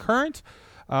Pittsburgh Current.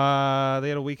 They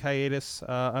had a week hiatus,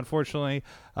 unfortunately,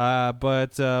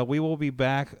 but we will be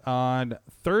back on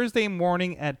Thursday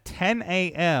morning at 10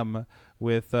 a.m.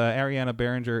 with Ariana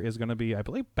Behringer is going to be, I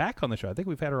believe, back on the show. I think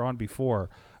we've had her on before,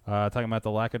 talking about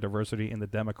the lack of diversity in the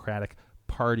Democratic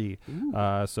Party.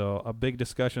 So big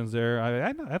discussions there.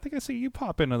 I think I see you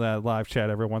pop into that live chat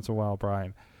every once in a while,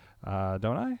 Brian.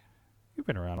 Don't I? You've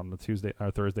been around on the Tuesday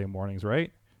or Thursday mornings,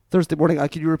 right? Thursday morning.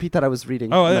 Can you repeat that? I was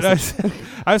reading. Oh,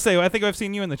 I was saying. I think I've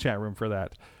seen you in the chat room for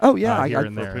that. Oh yeah, here I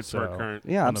and there. Pittsburgh Current.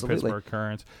 Yeah, on absolutely. The Pittsburgh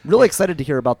Current. Really excited to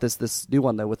hear about this new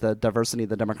one though, with the diversity of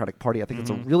the Democratic Party. I think it's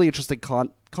a really interesting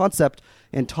concept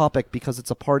and topic because it's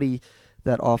a party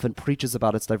that often preaches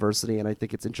about its diversity, and I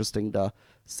think it's interesting to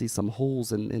see some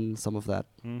holes in some of that,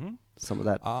 some of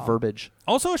that verbiage.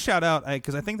 Also, a shout out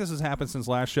because I think this has happened since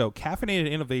last show.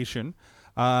 Caffeinated Innovation.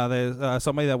 There's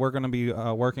somebody that we're going to be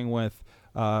working with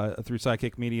through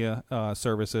Sidekick Media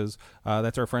Services.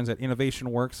 That's our friends at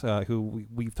Innovation Works, who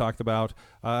we've talked about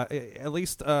at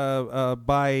least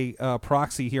by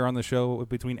proxy here on the show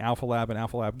between Alpha Lab and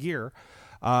Alpha Lab Gear.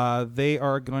 They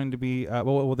are going to be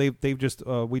we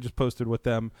just posted with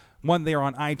them. One, they're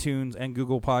on iTunes and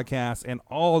Google Podcasts and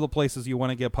all the places you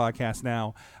want to get podcasts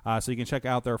now. So you can check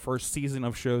out their first season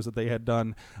of shows that they had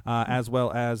done, as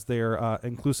well as their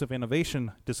inclusive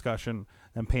innovation discussion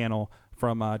and panel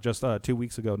from just 2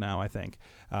 weeks ago now, I think.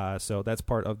 So that's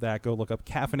part of that. Go look up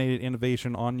Caffeinated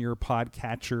Innovation on your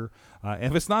podcatcher.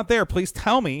 If it's not there, please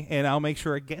tell me, and I'll make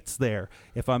sure it gets there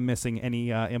if I'm missing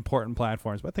any important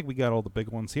platforms. But I think we got all the big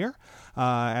ones here.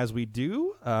 As we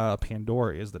do,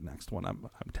 Pandora is the next one I'm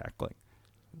tackling.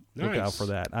 Look out for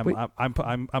that.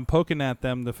 I'm poking at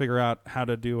them to figure out how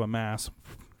to do a mass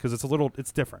because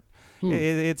it's different.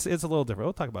 It's a little different.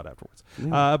 We'll talk about it afterwards.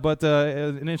 But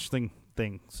an interesting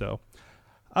thing. So.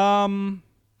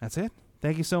 That's it.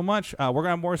 Thank you so much. We're going to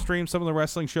have more streams. Some of the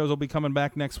wrestling shows will be coming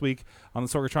back next week on the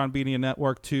Sorgatron Media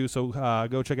Network, too. So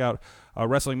go check out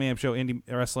Wrestling Mayhem Show, Indie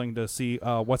Wrestling, to see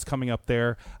what's coming up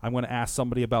there. I'm going to ask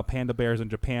somebody about Panda Bears in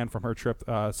Japan from her trip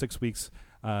 6 weeks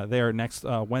there next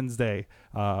Wednesday.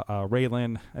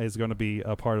 Raylan is going to be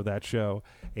a part of that show.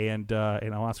 And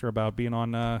I'll ask her about being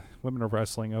on Women of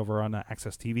Wrestling over on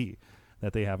Access TV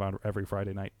that they have on every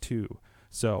Friday night, too.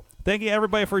 So thank you,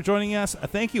 everybody, for joining us.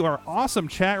 Thank you, our awesome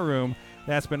chat room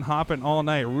that's been hopping all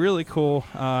night. Really cool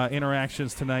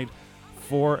interactions tonight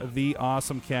for the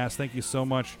awesome cast. Thank you so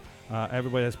much,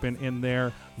 everybody that's been in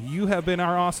there. You have been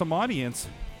our awesome audience.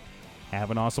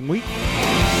 Have an awesome week.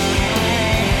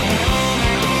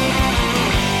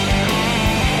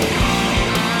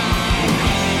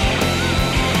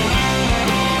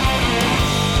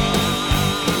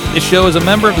 This show is a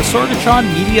member of the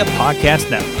Sorgatron Media Podcast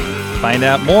Network. Find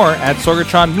out more at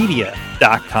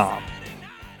sorgatronmedia.com.